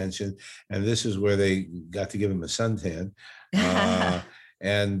extension. And this is where they got to give him a suntan,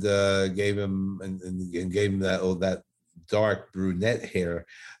 and gave him that dark brunette hair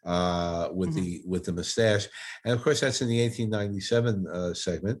with the mustache. And of course, that's in the 1897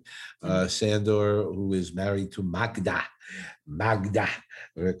 segment. Sandor, who is married to Magda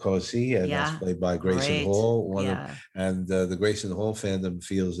Ricosi, and that's played by Grayson Hall. The Grayson Hall fandom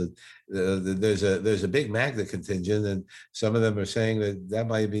feels that there's a big Magda contingent, and some of them are saying that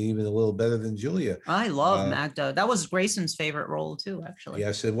might be even a little better than Julia. I love Magda. That was Grayson's favorite role too, actually.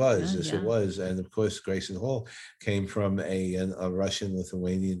 Yes, it was. It was. And of course, Grayson Hall came from a Russian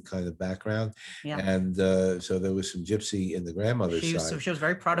Lithuanian kind of background, and so there was some gypsy in the grandmother's side. So she was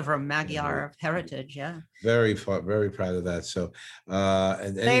very proud of her Magyar heritage. Yeah. Very proud of that. So,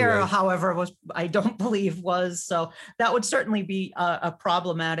 and Thayer, however, I don't believe was. So that would certainly be a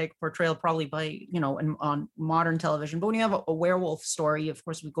problematic portrayal, probably by, on modern television. But when you have a werewolf story, of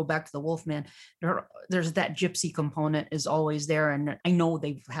course, we go back to the Wolfman. There's that gypsy component is always there. And I know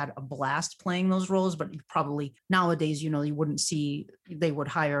they've had a blast playing those roles, but probably nowadays, you wouldn't see, they would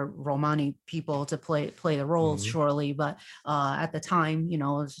hire Romani people to play the roles, surely. But at the time,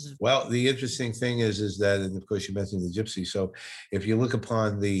 well, the interesting thing is that, and of course you mentioned the gypsy. So if you look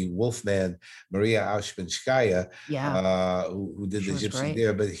upon the Wolfman, Maria Aushmanskaya, who did the gypsy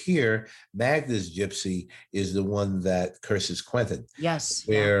there, but here Magda's gypsy is the one that curses Quentin. Yes.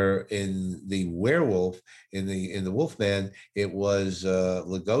 Where in the werewolf, in the Wolfman, it was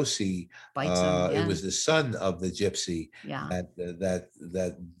Lugosi. It was the son of the gypsy that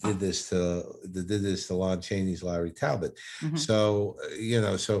did this to Lon Chaney's Larry Talbot. So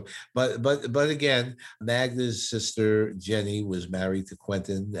but again, Magda's sister Jenny was married to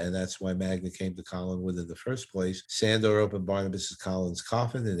Quentin, and that's why Magda came to Collinwood in the first place. Sandor opened Barnabas Collins'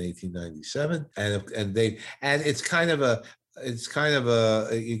 coffin in 1897, and it's kind of a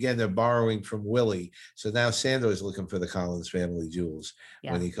again, they're borrowing from Willie. So now Sandor is looking for the Collins family jewels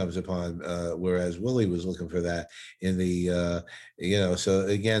when he comes upon, whereas Willie was looking for that in the, so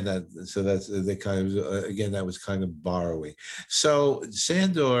again, that was kind of borrowing. So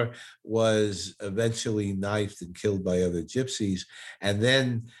Sandor was eventually knifed and killed by other gypsies. And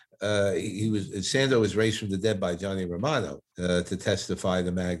then Sandor was raised from the dead by Johnny Romano to testify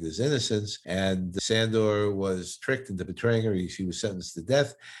to Magda's innocence, and Sandor was tricked into betraying her. She was sentenced to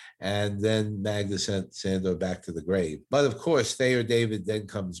death, and then Magda sent Sandor back to the grave. But of course, Thayer David then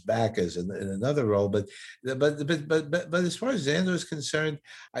comes back as in another role. But as far as Sandor is concerned,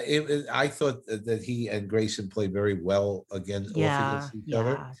 I thought that he and Grayson played very well against each other.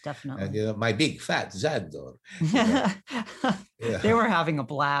 Yeah, definitely. And my big fat Sandor. They were having a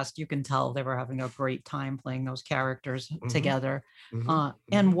blast. You can tell they were having a great time playing those characters together.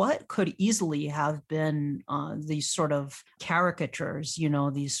 And what could easily have been these sort of caricatures,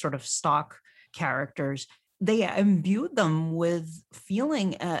 these sort of stock characters, they imbued them with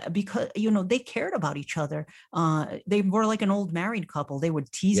feeling because, they cared about each other. They were like an old married couple. They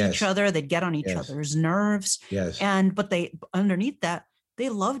would tease each other. They'd get on each other's nerves. But they, underneath that, they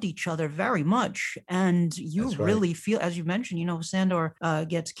loved each other very much. And you really feel, as you mentioned, Sandor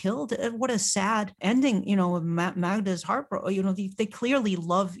gets killed. What a sad ending, with Magda's heartbroken. They clearly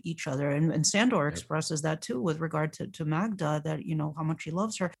love each other. And Sandor expresses that too with regard to Magda, that, how much he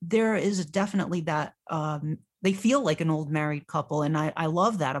loves her. There is definitely that they feel like an old married couple. And I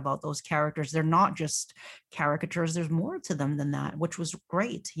love that about those characters. They're not just caricatures. There's more to them than that, which was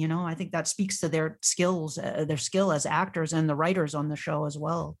great. I think that speaks to their skills, their skill as actors and the writers on the show as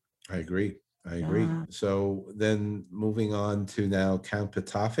well. I agree. So then moving on to now Count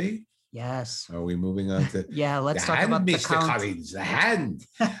Pitafi. Yes. Are we moving on to? Let's talk about Mr. Collins, the hand.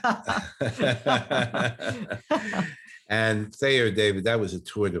 And Thayer David, that was a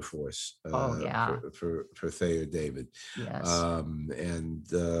tour de force Yeah. for Thayer David. Yes. And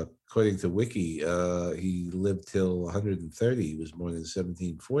according to Wiki, he lived till 130. He was born in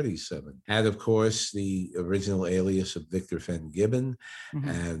 1747. And of course, the original alias of Victor Fenn-Gibbon,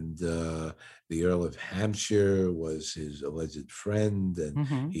 and the Earl of Hampshire was his alleged friend,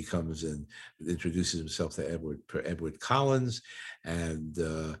 and he comes and introduces himself to Edward Collins, and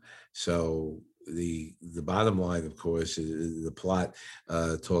so the bottom line, of course, is the plot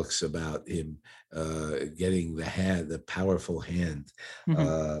talks about him getting the powerful hand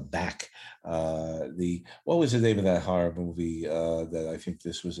back. What was the name of that horror movie that I think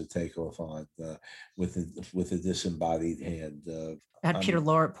this was a takeoff on, with the disembodied hand? Had Peter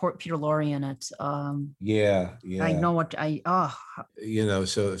Lorre in it. Yeah. I know what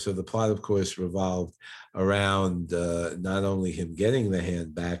So the plot, of course, revolved around not only him getting the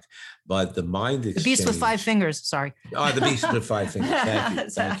hand back, but the mind exchange. The Beast with Five Fingers. Sorry. Oh, the Beast with Five Fingers.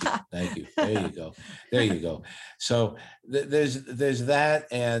 Thank you. There you go. So there's that,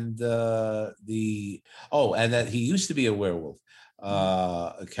 and and that he used to be a werewolf.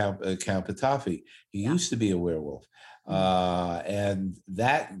 Count Petofi. He used to be a werewolf. And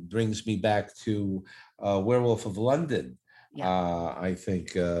that brings me back to Werewolf of London. I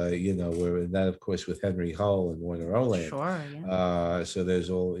think, we're in that, of course, with Henry Hull and Warner Oland. Sure, yeah. So there's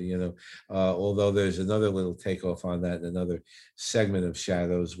all, although there's another little takeoff on that, another segment of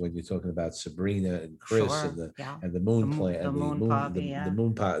Shadows when you're talking about Sabrina and Chris and the moon plant and the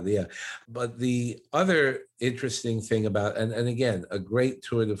moon pot. Yeah. But the other interesting thing about, and again, a great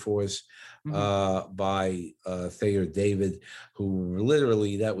tour de force by Thayer David, who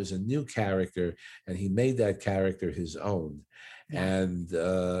literally, that was a new character, and he made that character his own. And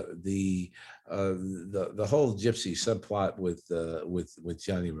the whole gypsy subplot with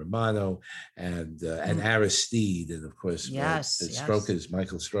Johnny Romano and Aristide, and of course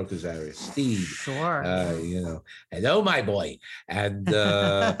Michael Stroker's Aristide. Sure. Hello, my boy. And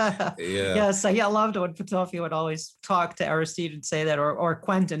yes, I loved when Petofi would always talk to Aristide and say that, or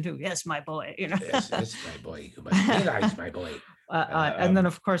Quentin too. Yes, my boy. Yes, my boy. You must realize, my boy. And then,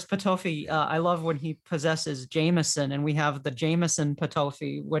 of course, Petofi, I love when he possesses Jameson, and we have the Jameson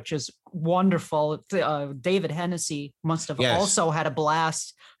Petofi, which is wonderful. David Hennessy must have also had a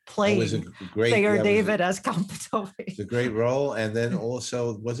blast playing Thayer David as Count Petofi. It's a great role. And then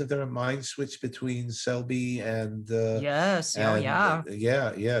also, wasn't there a mind switch between Selby and Selby, even Selby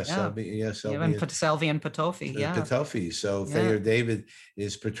and Petofi, Petofi. So Thayer David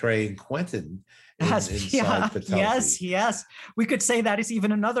is portraying Quentin inside Petofi. Yes. We could say that is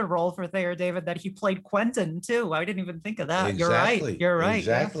even another role for Thayer David, that he played Quentin too. I didn't even think of that. Exactly. You're right.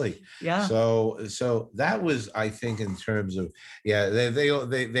 Exactly. Yeah. So that was, I think, in terms of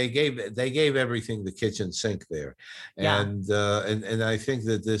they gave everything the kitchen sink there, and I think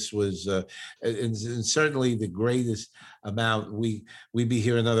that this was and certainly the greatest amount. We'd be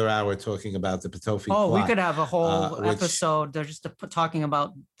here another hour talking about the Petofi plot. We could have a whole episode just talking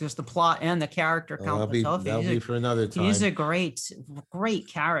about just the plot and the character Count Petofi. That'll be for another time. He's a great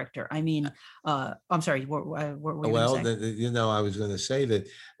character. I mean, I'm sorry. What were you going to say? I was going to say that,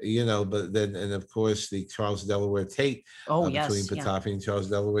 but then, and of course, the Charles Delaware Tate between Petofi and Charles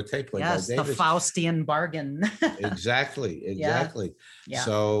Delaware Tate played by Davis. The Faustian bargain. Exactly. Yeah.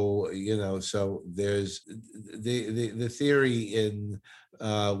 So, so there's the theory in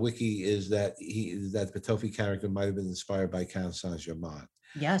Wiki is that that Petofi character might have been inspired by Count Saint-Germain.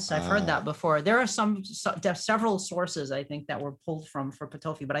 Yes, I've heard that before. There are several sources, I think, that were pulled for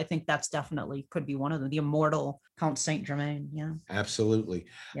Petofi, but I think that's definitely could be one of them. The immortal Count Saint-Germain. Yeah, absolutely.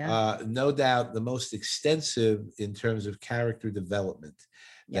 Yeah. No doubt the most extensive in terms of character development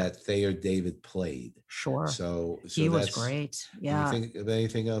that Thayer David played. Sure. So he was great. Yeah. Do you think of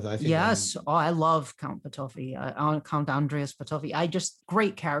anything else? I think yes. I love Count Petofi, Count Andreas Petofi.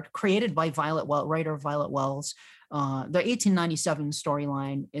 Great character created by writer Violet Wells. The 1897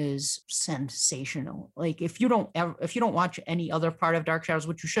 storyline is sensational. Like if you don't watch any other part of Dark Shadows,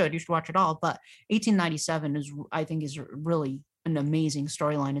 which you should watch it all. But 1897 is really an amazing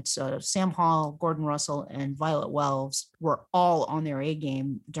storyline. It's Sam Hall, Gordon Russell, and Violet Wells were all on their A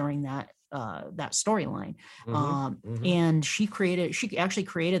game during that storyline. And she actually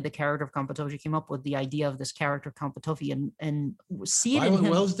created the character of Count Petofi. She came up with the idea of this character Count Petofi and seeded him.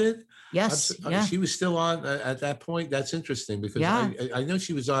 Violet Wells did? Yes. She was still on at that point. That's interesting because I know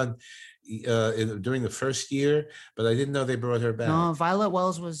she was on during the first year, but I didn't know they brought her back. No, Violet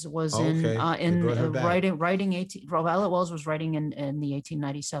Wells was in writing 18. Violet Wells was writing in the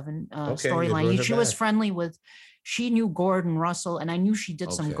 1897 storyline. She was friendly with she knew Gordon Russell, and I knew she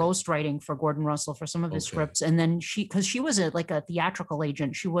did some ghostwriting for Gordon Russell for some of his scripts. And then because she was like a theatrical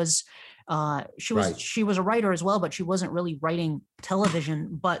agent, she was a writer as well, but she wasn't really writing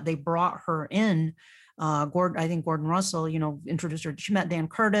television. But they brought her in. I think Gordon Russell, introduced her. She met Dan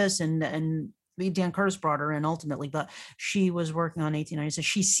Curtis, and Dan Curtis brought her in ultimately, but she was working on 1896.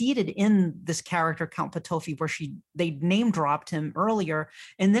 She seated in this character, Count Patofi, where they name dropped him earlier.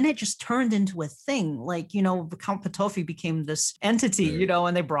 And then it just turned into a thing. Like, Count Patofi became this entity,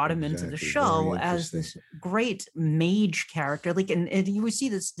 and they brought him into the show as this great mage character. Like, and you would see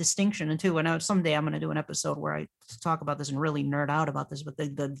this distinction too. And someday I'm going to do an episode where I talk about this and really nerd out about this, but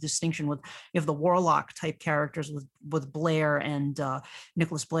the distinction with, you have the warlock type characters with Blair and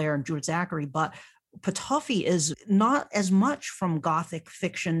Nicholas Blair and Judith Zachary, but Patofi is not as much from Gothic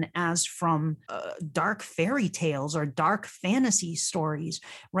fiction as from dark fairy tales or dark fantasy stories,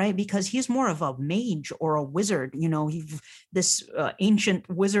 right? Because he's more of a mage or a wizard. This ancient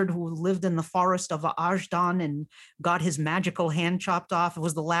wizard who lived in the forest of Ajdan and got his magical hand chopped off. It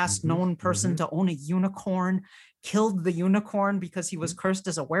was the last known person to own a unicorn, killed the unicorn because he was cursed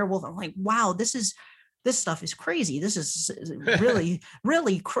as a werewolf. I'm like, wow, this stuff is crazy. This is really,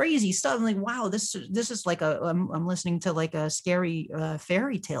 really crazy stuff. I'm like, wow, this is like I'm listening to like a scary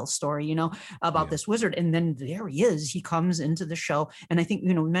fairy tale story, about this wizard. And then there he is. He comes into the show. And I think,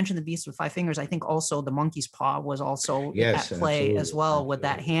 we mentioned the Beast with Five Fingers. I think also the monkey's paw was also at play as well, with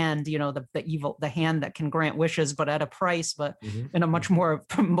that hand, the hand that can grant wishes, but at a price, but in a much more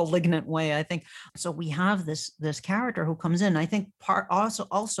malignant way, I think. So we have this character who comes in. I think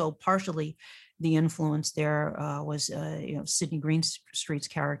also partially the influence there was, Sidney Greenstreet's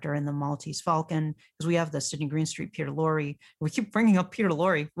character in the Maltese Falcon, because we have the Sidney Greenstreet, Peter Lorre. We keep bringing up Peter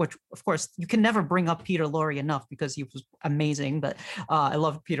Lorre, which of course you can never bring up Peter Lorre enough because he was amazing. But I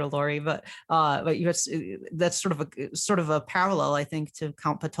love Peter Lorre. But that's sort of a parallel, I think, to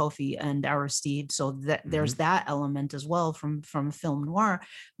Count Patofi and Aristide. So that there's that element as well from film noir.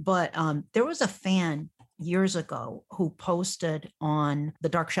 But there was a fan years ago who posted on the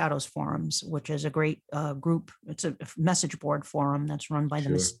Dark Shadows forums, which is a great group. It's a message board forum that's run by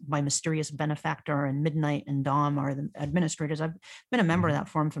by Mysterious Benefactor and Midnight and Dom are the administrators. I've been a member of that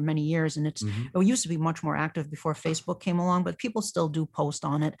forum for many years, and it used to be much more active before Facebook came along, but people still do post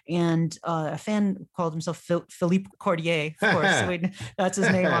on it. And a fan called himself Philippe Cordier, of course. That's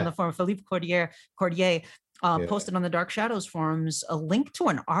his name on the forum, Philippe Cordier. Posted on the Dark Shadows forums a link to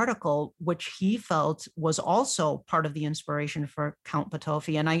an article which he felt was also part of the inspiration for Count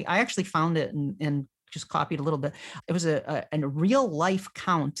Patofi. And I actually found it and just copied a little bit. It was a real life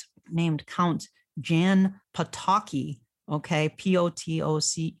count named Count Jan Potocki. Okay, Potocki.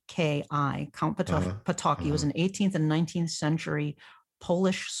 Count Potocki was an 18th and 19th century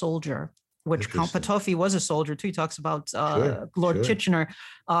Polish soldier, which Count Patofi was a soldier too. He talks about Lord Kitchener,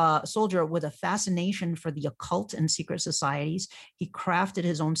 soldier with a fascination for the occult and secret societies. He crafted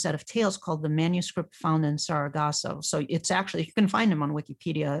his own set of tales called The Manuscript Found in Saragosso. So it's actually, you can find him on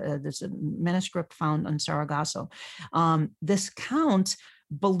Wikipedia. There's a manuscript found in Saragosso. This count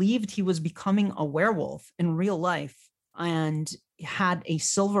believed he was becoming a werewolf in real life and had a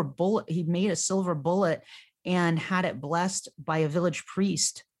silver bullet. He made a silver bullet and had it blessed by a village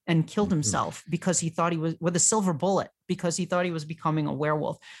priest, and killed himself because he thought he was with a silver bullet because he thought he was becoming a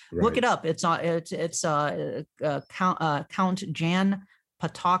werewolf. Right. Look it up. It's Count Jan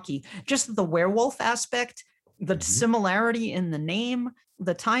Potocki. Just the werewolf aspect, the similarity in the name,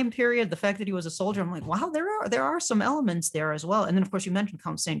 the time period, the fact that he was a soldier. I'm like, wow, there are some elements there as well. And then of course you mentioned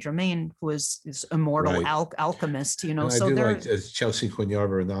Count Saint Germain, who is this immortal alchemist. And so I do like Chelsea Quinn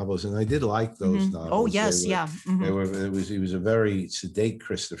Yarborough novels, and I did like those novels. Oh yes, He was a very sedate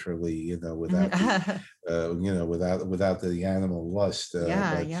Christopher Lee, without without the animal lust.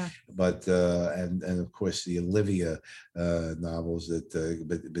 But of course the Olivia novels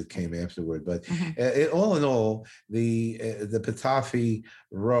that came afterward. But all in all, the Patofi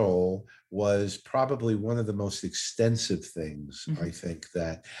role was probably one of the most extensive things, I think,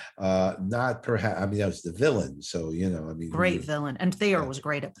 that not perhaps, that was the villain. So, great villain. And Thayer was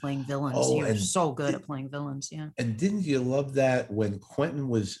great at playing villains. He was so good at playing villains. Yeah. And didn't you love that when Patofi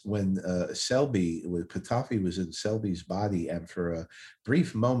was in Selby's body, and for a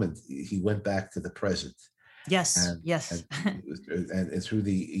brief moment, he went back to the present. Yes, and yes. and through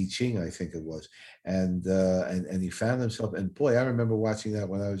the I Ching, I think it was, and he found himself. And boy, I remember watching that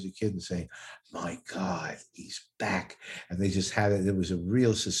when I was a kid and saying, "My God, he's back!" And they just had it. It was a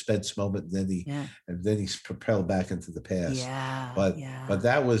real suspense moment. Yeah. And then he's propelled back into the past. Yeah. But Yeah.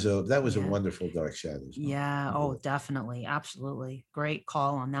 that was a Yeah. wonderful Dark Shadows moment. Yeah. It Oh, was. definitely. Absolutely. Great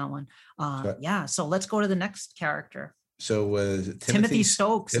call on that one. So, Yeah. So let's go to the next character. So Timothy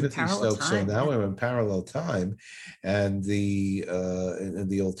Stokes in Timothy Parallel Stokes. So Time. now Yeah. we're in parallel time, and the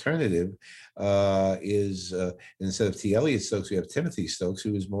alternative is instead of T. Eliot Stokes, we have Timothy Stokes,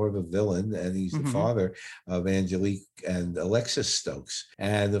 who is more of a villain, and he's the Mhm. father of Angelique and Alexis Stokes.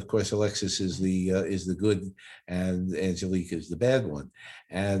 And of course, Alexis is the good, and Angelique is the bad one.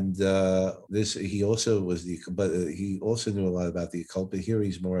 And this he also was but he also knew a lot about the occult. But here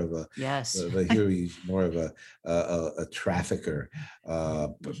he's more of a, Yes. but here he's more of a trafficker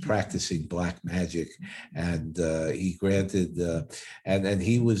practicing black magic, and he granted and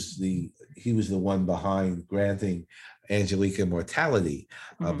he was the one behind granting Angelique immortality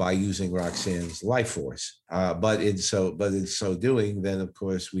Mhm. by using Roxanne's life force. But in so doing, then of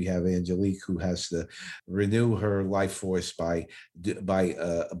course we have Angelique, who has to renew her life force by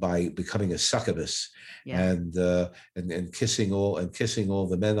becoming a succubus, Yeah. and kissing all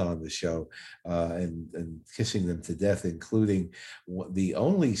the men on the show, and kissing them to death, including the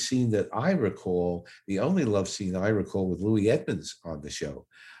only scene that I recall, the only love scene I recall with Louis Edmonds on the show,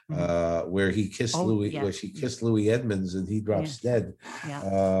 Mhm. where he kissed Oh, Louis, yeah. where she kissed Louis Edmonds and he Yeah. drops dead.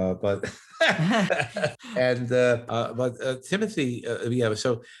 Yeah. But and but Timothy, yeah.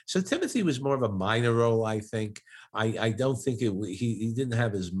 So Timothy was more of a minor role, I think. I don't think he didn't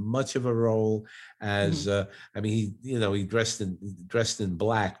have as much of a role as Mhm. I mean he dressed in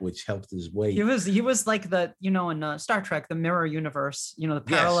black, which helped his weight. He was like the, in Star Trek, the mirror universe, the Yes,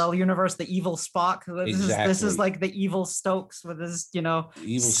 parallel universe, the evil Spock. This is exactly. like the evil Stokes with his, Evil Stokes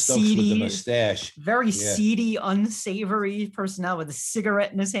with the seedy, mustache. very Yeah. seedy, unsavory personnel with a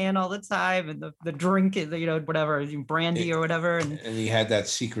cigarette in his hand all the time, and the drink, whatever, brandy or whatever. And he had that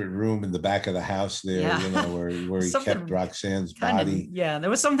secret room in the back of the house there, Yeah. where he kept Something Roxanne's kind of, body. yeah, there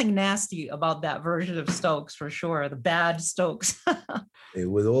was something nasty about that version of Stokes for sure. The bad Stokes. It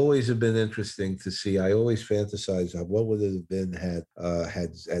would always have been interesting to see. I always fantasize of what would it have been had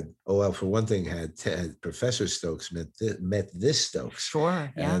oh well, for one thing, had Professor Stokes met this Stokes,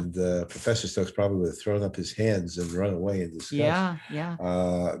 Sure. Yeah. and Professor Stokes probably would have thrown up his hands and run away in disgust. Yeah.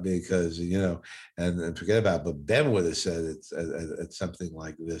 Yeah. Because and forget about it, but Ben would have said it at something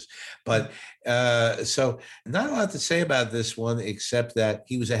like this. But so not a lot to say about this one except that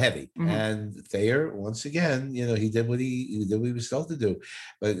he was a heavy, Mhm. and Thayer once again, he did what he did what he was told to do.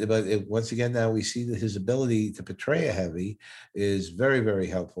 But once again, now we see that his ability to portray a heavy is very, very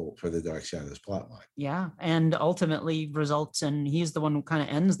helpful for the Dark Shadows plotline. Yeah, and ultimately results in he's the one who kind of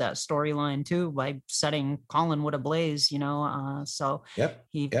ends that storyline too by setting Collinwood ablaze. So Yep.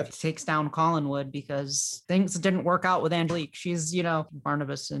 he Yep. takes down Collinwood because things didn't work out with Angelique. She's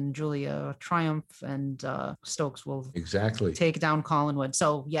Barnabas and Julia triumph, and Stokes will Exactly. take down Collinwood.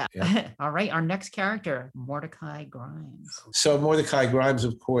 So yeah. Yep. All right, our next character, Mordecai Grimes. So Mordecai Grimes,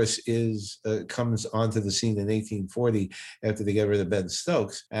 of course, comes onto the scene in 1840 after they get rid of Ben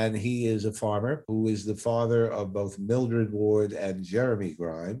Stokes, and he is a farmer who is the father of both Mildred Ward and Jeremy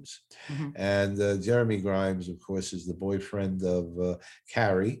Grimes. Mm-hmm. And Jeremy Grimes, of course, is the boyfriend of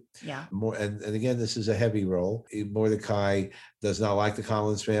Carrie. Yeah. And again, this is a heavy role. Mordecai does not like the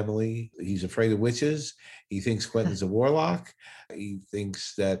Collins family. He's afraid of witches. He thinks Quentin's a warlock. He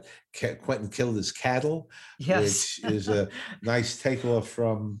thinks that Quentin killed his cattle, Yes. which is a nice takeoff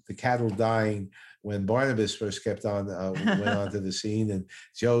from the cattle dying when Barnabas first went onto the scene, and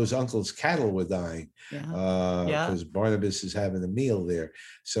Joe's uncle's cattle were dying because Barnabas is having a meal there.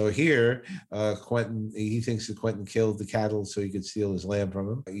 So here, Quentin, he thinks that Quentin killed the cattle so he could steal his lamb from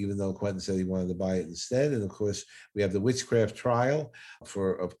him, even though Quentin said he wanted to buy it instead. And of course, we have the witchcraft trial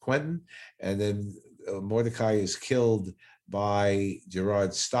of Quentin, and then Mordecai is killed by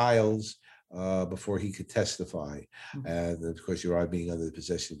Gerard Stiles before he could testify. Mm-hmm. And of course, Gerard being under the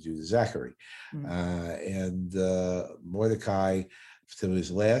possession of Judah Zachary. Mm-hmm. And Mordecai, to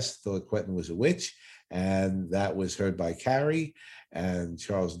his last, thought Quentin was a witch, and that was heard by Carrie and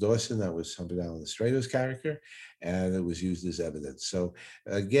Charles Dawson. That was Humperdinck and Lestrato's character, and it was used as evidence. So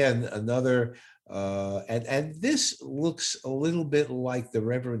again, another and this looks a little bit like the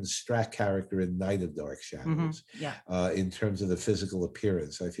Reverend Strack character in Night of Dark Shadows. Mm-hmm. Yeah. In terms of the physical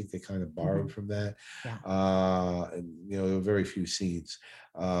appearance. I think they kind of borrowed mm-hmm. from that. Yeah. And there were very few scenes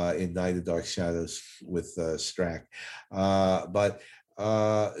in Night of Dark Shadows with Strack. But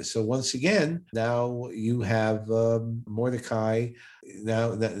So once again, now you have Mordecai.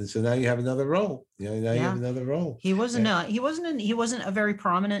 So now you have another role. Now you have another role. He wasn't a very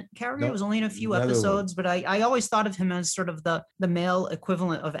prominent character. He was only in a few episodes, but I always thought of him as sort of the male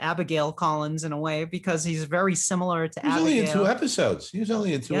equivalent of Abigail Collins in a way, because he's very similar to Abigail. He was only in 2 episodes. He was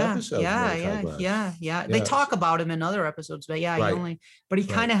only in 2 episodes. Yeah. They talk about him in other episodes, but he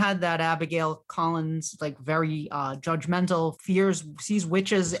kind of had that Abigail Collins, like very judgmental, sees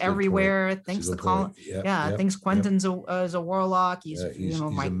witches everywhere, thinks thinks Quentin's a warlock. He's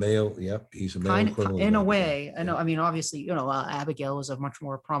a male. Yep, he's a male equivalent. In a way, I know. I mean, obviously, Abigail was a much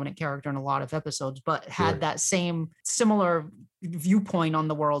more prominent character in a lot of episodes, but had that similar viewpoint on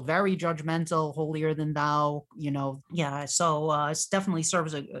the world, very judgmental, holier than thou. So it definitely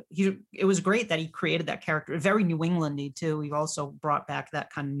serves it was great that he created that character, very New Englandy too. He also brought back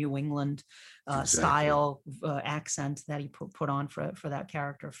that kind of New England style accent that he put on for that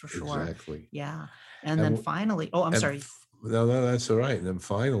character, for sure. Exactly. Yeah. And then finally, I'm sorry. No, that's all right. And then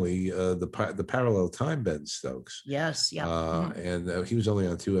finally, the parallel time Ben Stokes. Yes, yeah. And he was only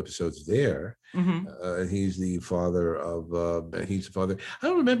on 2 episodes there. And he's the father of. I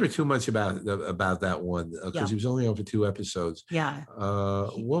don't remember too much about that one because he was only on for 2 episodes. Yeah.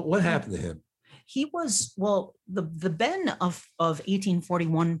 What happened to him? He was the Ben of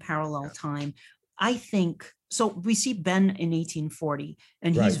 1841 parallel time. I think. So we see Ben in 1840,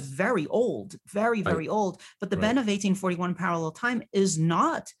 and he's very old, very, very old. But the Ben of 1841 parallel time is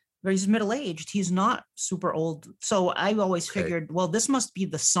not. He's middle-aged. He's not super old. So I always figured, well, this must be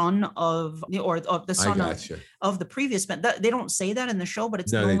the son of the son of the previous Ben. They don't say that in the show, but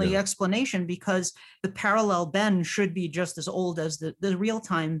it's the only explanation, because the parallel Ben should be just as old as the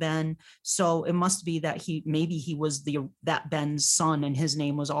real-time Ben. So it must be that he was that Ben's son, and his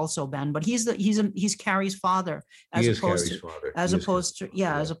name was also Ben. But he's Carrie's father, as opposed to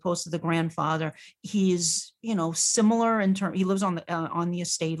the grandfather. He's similar in terms. He lives on the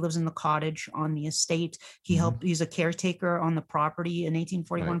estate. Lives in the cottage on the estate. He's a caretaker on the property in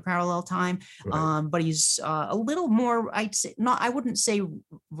 1841 parallel time. But he's a little more, I wouldn't say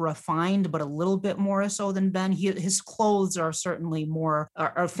refined, but a little bit more so than Ben. His clothes are certainly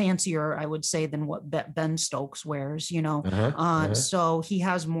are fancier, I would say, than what Ben Stokes wears, So he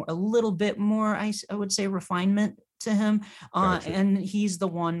has a little bit more, I would say, refinement to him. And he's the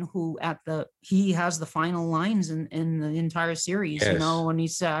one who he has the final lines in the entire series, and he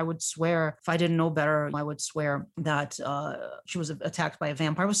said, I would swear, if I didn't know better, I would swear that she was attacked by a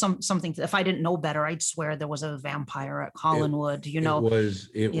vampire. It was something if I didn't know better, I'd swear there was a vampire at Collinwood.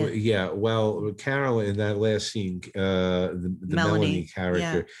 Well, Carol in that last scene, the Melanie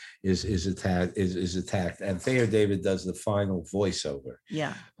character is attacked, and Thayer David does the final voiceover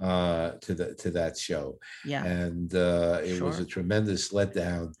to that show. And it was a tremendous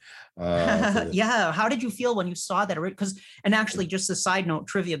letdown. How did you feel when you saw that? And actually, just a side note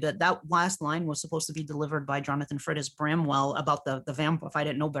trivia, that last line was supposed to be delivered by Jonathan Frid as Bramwell about the vampire. If I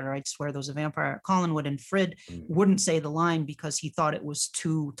didn't know better, I'd swear there was a vampire at Collinwood. And Frid wouldn't say the line because he thought it was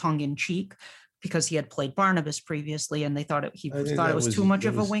too tongue-in-cheek, because he had played Barnabas previously, and they thought it was too much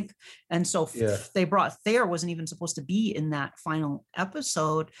of a wink. And so they brought Thayer, wasn't even supposed to be in that final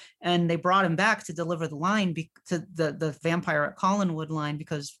episode, and they brought him back to deliver the line, to the vampire at Collinwood line,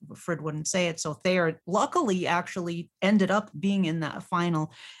 because Frid wouldn't say it. So Thayer luckily actually ended up being in that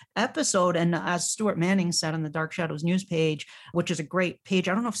final episode. And as Stuart Manning said on the Dark Shadows news page, which is a great page,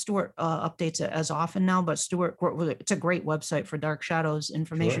 I don't know if Stuart updates it as often now, but it's a great website for Dark Shadows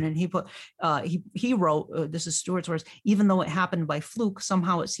information. And he put he wrote, this is Stuart's words, even though it happened by fluke,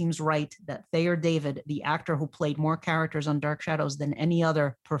 somehow it seems right that Thayer David, the actor who played more characters on Dark Shadows than any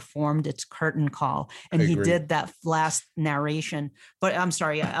other, performed its curtain call. And he did that last narration. But I'm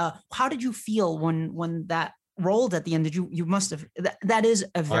sorry, how did you feel when that rolled at the end? You must have, that is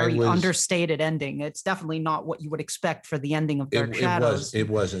a very understated ending. It's definitely not what you would expect for the ending of Dark Shadows. It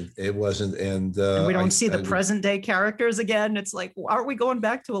wasn't and we don't see the present day characters again. It's like, aren't we going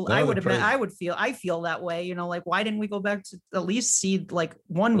back to I feel that way, like, why didn't we go back to at least see like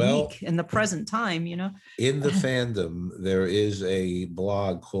one week in the present time? In the fandom there is a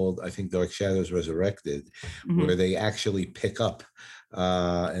blog called, I think, Dark Shadows Resurrected, where they actually pick up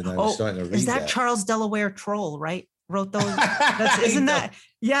and I was starting to read that. Is that Charles Delaware Troll, right? Wrote those. Isn't that?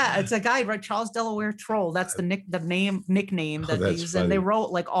 Yeah, it's a guy, right? Charles Delaware Troll. That's the nickname that they use. And they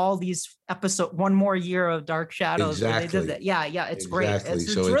wrote like all these episodes, one more year of Dark Shadows. Exactly. They did that. Yeah, it's great.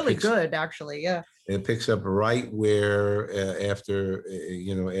 It's really good, actually. Yeah. It picks up right where after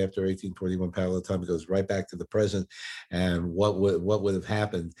 1841 parallel time, it goes right back to the present, and what would have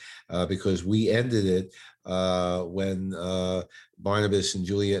happened, because we ended it when Barnabas and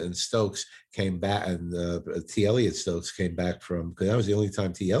Julia and Stokes came back, and T. Elliot Stokes came back from, because that was the only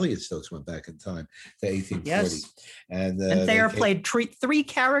time T. Elliot Stokes went back in time to 1840. Yes. And Thayer played three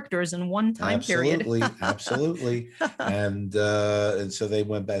characters in one time period. Absolutely. And so they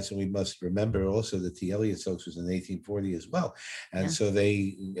went back. So we must remember also that T. Elliot Stokes was in 1840 as well. And so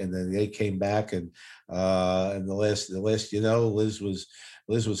then they came back, and the last,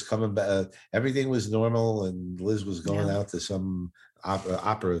 Liz was coming back. Everything was normal, and Liz was going out to some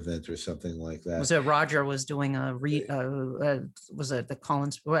opera event or something like that. Was it Roger was doing was it the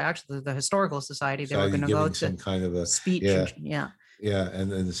Collins? Well, actually, the Historical Society. They were going to go to some kind of a speech. Yeah,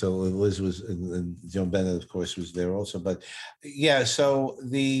 and so Liz was, and Joan Bennett, of course, was there also. But so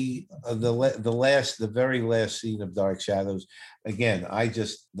the very last scene of Dark Shadows, again, I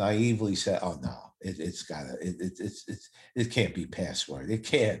just naively said, "Oh no, it can't be Password. It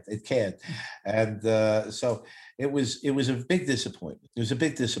can't. And so it was a big disappointment. It was a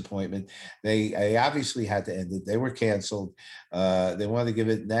big disappointment. They obviously had to end it. They were canceled. They wanted to give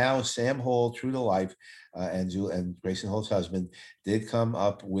it now. Sam Hall, true to life, and Grayson Hall's husband did come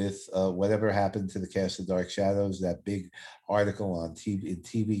up with whatever happened to the cast of Dark Shadows, that big article on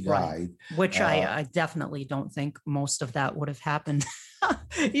TV Guide, which I definitely don't think most of that would have happened.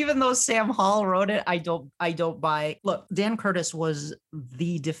 Even though Sam Hall wrote it, I don't buy. Look, Dan Curtis was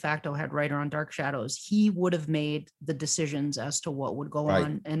the de facto head writer on Dark Shadows. He would have made the decisions as to what would go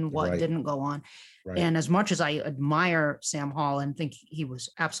on and what didn't go on. Right. And as much as I admire Sam Hall and think he was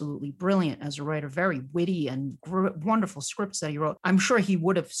absolutely brilliant as a writer, very witty and wonderful scripts that he wrote, I'm sure he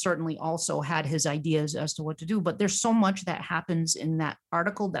would have certainly also had his ideas as to what to do. But there's so much that happens in that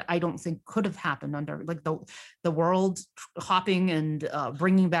article that I don't think could have happened under, like the world hopping and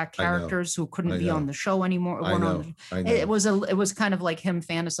bringing back characters who couldn't be on the show anymore. I know. It was kind of like him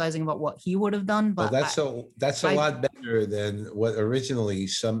fantasizing about what he would have done. But that's a lot better than what originally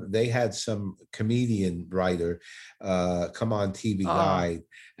they had some comedian writer come on TV Guide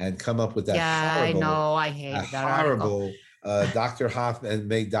and come up with that horrible, I know, I hate that horrible article. Dr. Hoffman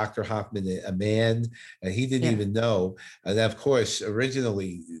made Dr. Hoffman a man, and he didn't even know. And of course,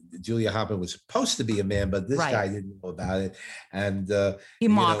 originally Julia Hoffman was supposed to be a man, but this guy didn't know about it. And he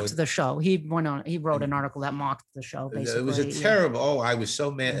mocked the show. He wrote an article that mocked the show. Basically, it was a terrible. Oh, I was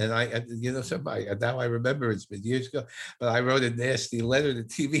so mad, and now I remember it's been years ago, but I wrote a nasty letter to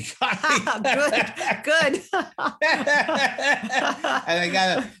TV Guide. Good.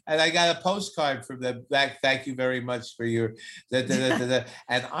 and I got a postcard from them back. Thank you very much for your.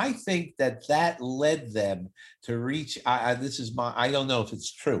 And I think that led them to reach. This is I don't know if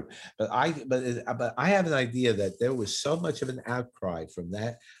it's true, but I have an idea that there was so much of an outcry from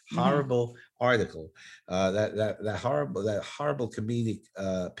that horrible article, that horrible comedic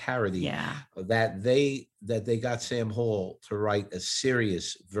parody, that they got Sam Hall to write a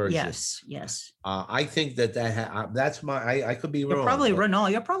serious version. Yes. I think that's I could be wrong.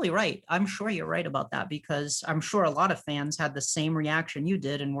 You're probably right. I'm sure you're right about that, because I'm sure a lot of fans had the same reaction you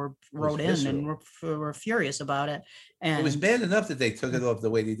did and wrote in and were furious about it. And it was bad enough that they took it off the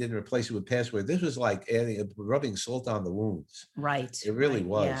way they didn't replace it with Password. This was like rubbing salt on the wounds. Right. It really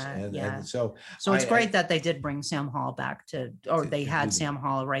was. And so it's great that they did bring Sam Hall back they had Sam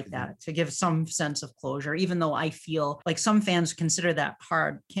Hall write that to give some sense of closure, even though I feel like some fans consider that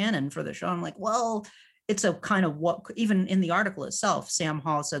hard canon for the show. I'm like, well, it's a kind of what, even in the article itself, Sam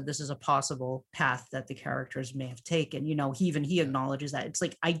Hall said this is a possible path that the characters may have taken. He acknowledges that. It's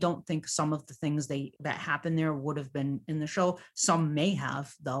like, I don't think some of the things that happened there would have been in the show. Some may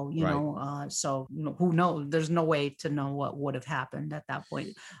have, though, so who knows? There's no way to know what would have happened at that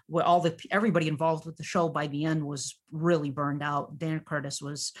point. Where everybody involved with the show by the end was really burned out. Dan Curtis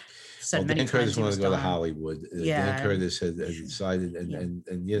Dan Curtis wanted to go to Hollywood. Dan Curtis had decided, and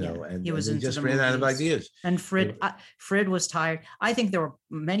he just ran out of ideas. And Frid was tired. I think there were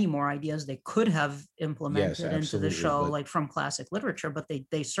many more ideas they could have implemented into the show, like from classic literature, but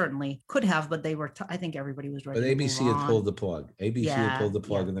they certainly could have, but they were, I think everybody was ready. But ABC had pulled the plug. had pulled the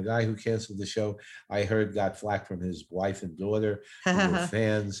plug. And the guy who canceled the show, I heard, got flack from his wife and daughter, who were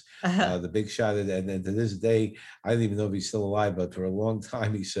fans, the big shot. And to this day, I don't even know if he's still alive, but for a long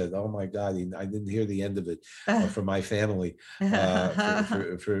time, he said, oh my God, I didn't hear the end of it from my family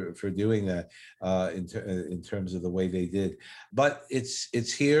for doing that. In terms of the way they did, but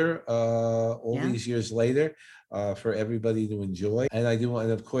it's here all these years later for everybody to enjoy. And I do want,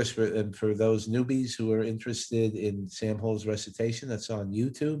 and of course, for those newbies who are interested in Sam Hall's recitation, that's on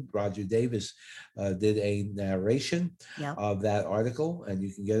YouTube. Roger Davis did a narration of that article, and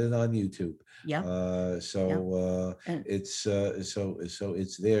you can get it on YouTube.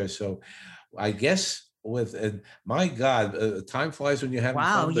 It's there. So I guess and my God, time flies when you're having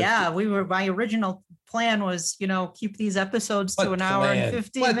Wow. fun. But Yeah. My original plan was, keep these episodes to what an hour and plan?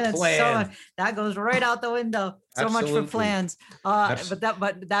 15 What minutes. So plan? that goes right out the window. So much for Absolutely. plans.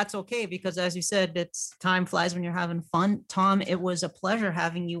 But that's okay, because as you said, it's time flies when you're having fun. Tom, it was a pleasure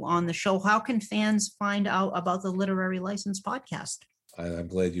having you on the show. How can fans find out about the Literary License podcast? I'm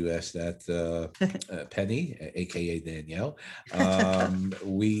glad you asked that, Penny, aka Danielle.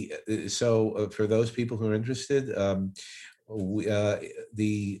 For those people who are interested,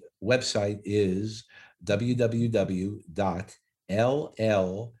 the website is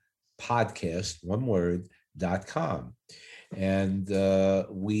www.llpodcast.com, and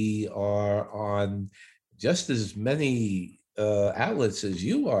we are on just as many outlets as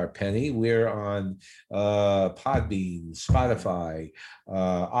you are, Penny. We're on Podbean, Spotify,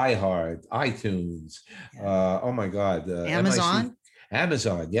 iHeart, iTunes. Oh my God, Amazon.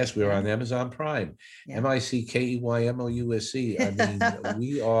 Amazon. Yes, we're on Amazon Prime. Yeah. MICKEYMOUSE. I mean,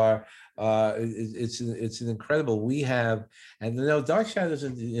 we are. It's an incredible. We have, and Dark Shadows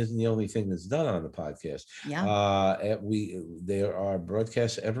isn't the only thing that's done on the podcast. Yeah. There are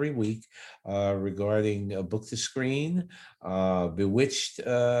broadcasts every week regarding Book to Screen, Bewitched.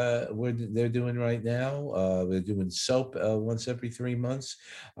 They're doing right now. They're doing soap once every 3 months.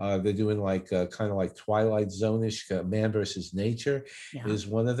 They're doing like kind of like Twilight Zone-ish. Man versus Nature is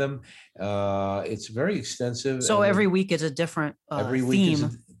one of them. It's very extensive. So every week is a different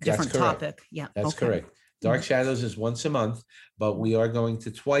theme, different topic. Yeah, that's correct. Dark Shadows is once a month, but we are going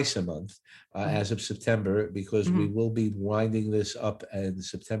to twice a month as of September, because we will be winding this up in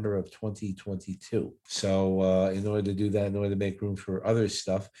September of 2022. So in order to do that, in order to make room for other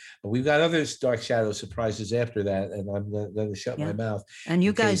stuff, but we've got other Dark Shadow surprises after that, and I'm going to shut my mouth. And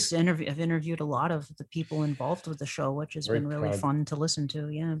you guys have interviewed a lot of the people involved with the show, which has been really fun to listen to.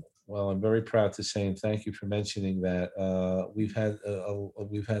 Yeah. Well, I'm very proud to say, and thank you for mentioning that. We've had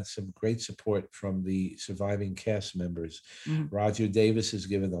some great support from the surviving cast members. Roger Davis has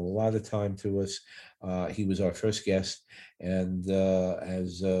given a lot of time to us. He was our first guest, and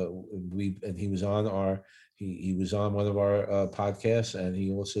he was on he was on one of our podcasts, and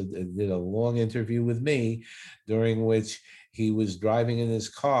he also did a long interview with me, during which he was driving in his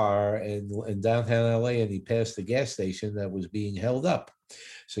car in downtown LA, and he passed the gas station that was being held up.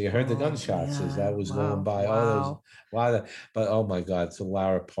 So you heard the gunshots as that was going by. But oh my God, so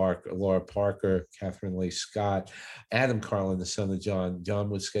Laura Parker, Catherine Lee Scott, Adam Carlin, the son of John. John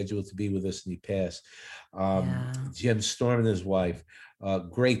was scheduled to be with us, and he passed. Jim Storm and his wife.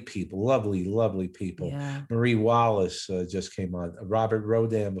 Great people, lovely people. Marie Wallace just came on. Robert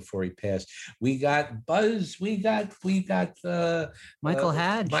Rodan before he passed. We got Buzz. We got Michael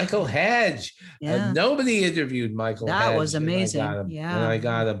Hadge. Michael Hadge. Nobody interviewed Michael Hadge. That was amazing. When I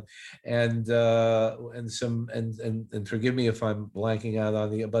got him, and forgive me if I'm blanking out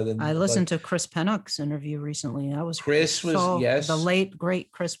on the. I listened to Chris Pennock's interview recently. That was the late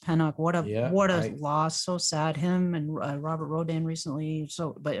great Chris Pennock. What a loss. So sad. Him and Robert Rodan recently.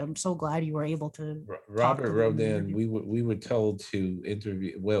 But I'm so glad you were able to. Robert Rodan, we were told to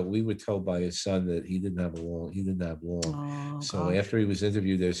interview. Well, we were told by his son that he didn't have long. So gosh. After he was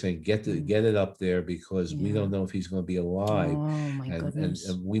interviewed, they're saying get it up there, because we don't know if he's going to be alive. Oh my goodness!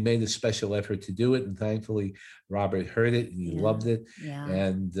 And we made a special effort to do it, and thankfully Robert heard it and he loved it.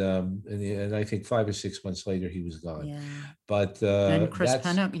 And I think 5 or 6 months later he was gone. But and Chris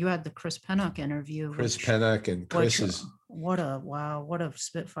Pennock, you had the Chris Pennock interview. Chris Pennock and Chris is. What a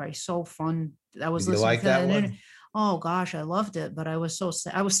spitfire. He's so fun. I was listening like to that one? Oh gosh, I loved it, but I was so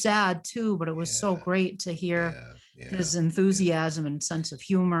sad. I was sad too, but it was so great to hear his enthusiasm and sense of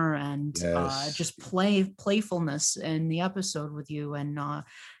humor and just playfulness in the episode with you. And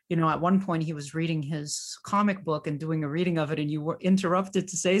at one point he was reading his comic book and doing a reading of it, and you were interrupted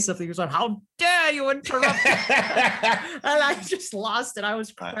to say something. He was like, "How dare you interrupt?" And I just lost it. I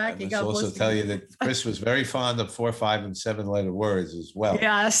was cracking up. I must also tell you that Chris was very fond of 4, 5, and 7-letter words as well.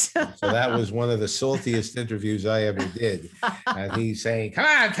 Yes. So that was one of the saltiest interviews I ever did. And he's saying, "Come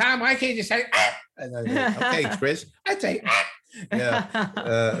on, Tom, why can't you say?" And I go, "Okay, Chris, I say."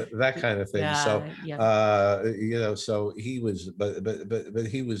 That kind of thing. So he was, but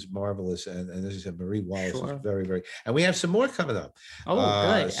he was marvelous, and as I said, Marie Wallace was very, very, and we have some more coming up.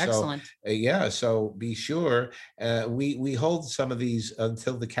 Good, excellent. So be sure. We hold some of these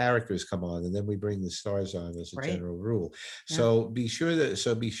until the characters come on, and then we bring the stars on as a general rule. So be sure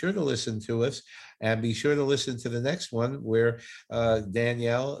to listen to us. And be sure to listen to the next one, where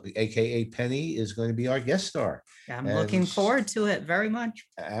Danielle, aka Penny, is going to be our guest star. I'm looking forward to it very much.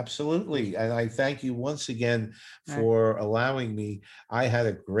 Absolutely. And I thank you once again for allowing me. I had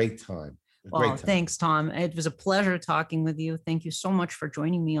a great time. Great Well, time. thanks, Tom. It was a pleasure talking with you. Thank you so much for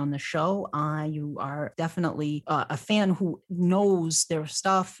joining me on the show. You are definitely a fan who knows their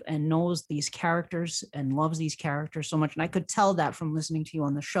stuff and knows these characters and loves these characters so much. And I could tell that from listening to you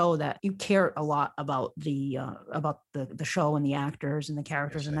on the show that you care a lot about the show and the actors and the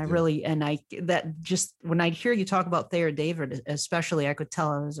characters. Yes, And I I do. really that just when I hear you talk about Thayer David, especially, I could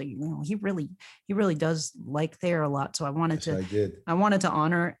tell I was like, he really does like Thayer a lot. So Yes, I did. I wanted to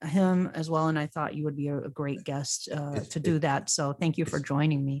honor him as well, and I thought you would be a great guest to do that. So thank you for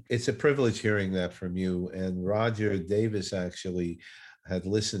joining me. It's a privilege hearing that from you. And Roger Davis actually had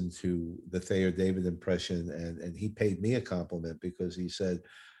listened to the Thayer David impression, and he paid me a compliment because he said,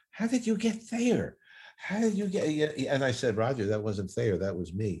 "How did you get Thayer? How did you get?" And I said, "Roger, that wasn't Thayer, that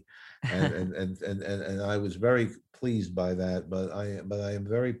was me." And I was very pleased by that. But I am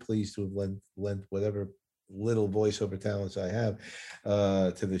very pleased to have lent whatever little voiceover talents I have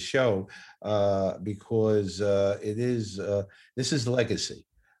to the show, because it is this is legacy.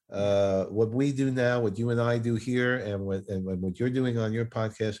 What we do now, what you and I do here, and what you're doing on your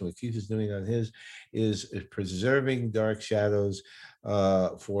podcast, and what Keith is doing on his, is preserving Dark Shadows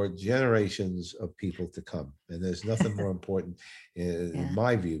for generations of people to come. And there's nothing more important, in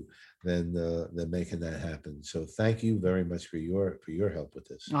my view, than making that happen. So thank you very much for your help with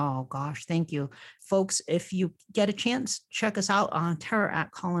this. Oh gosh, thank you. Folks, if you get a chance, check us out on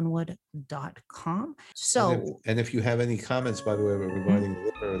terror@collinwood.com. So And if you have any comments, by the way, regarding the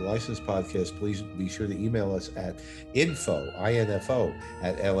Liquor and License podcast, please be sure to email us at info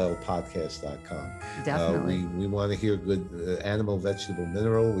at llpodcast.com. definitely. We want to hear good animal, vegetable,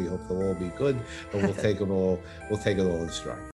 mineral. We hope they'll all be good, but we'll take it all in stride.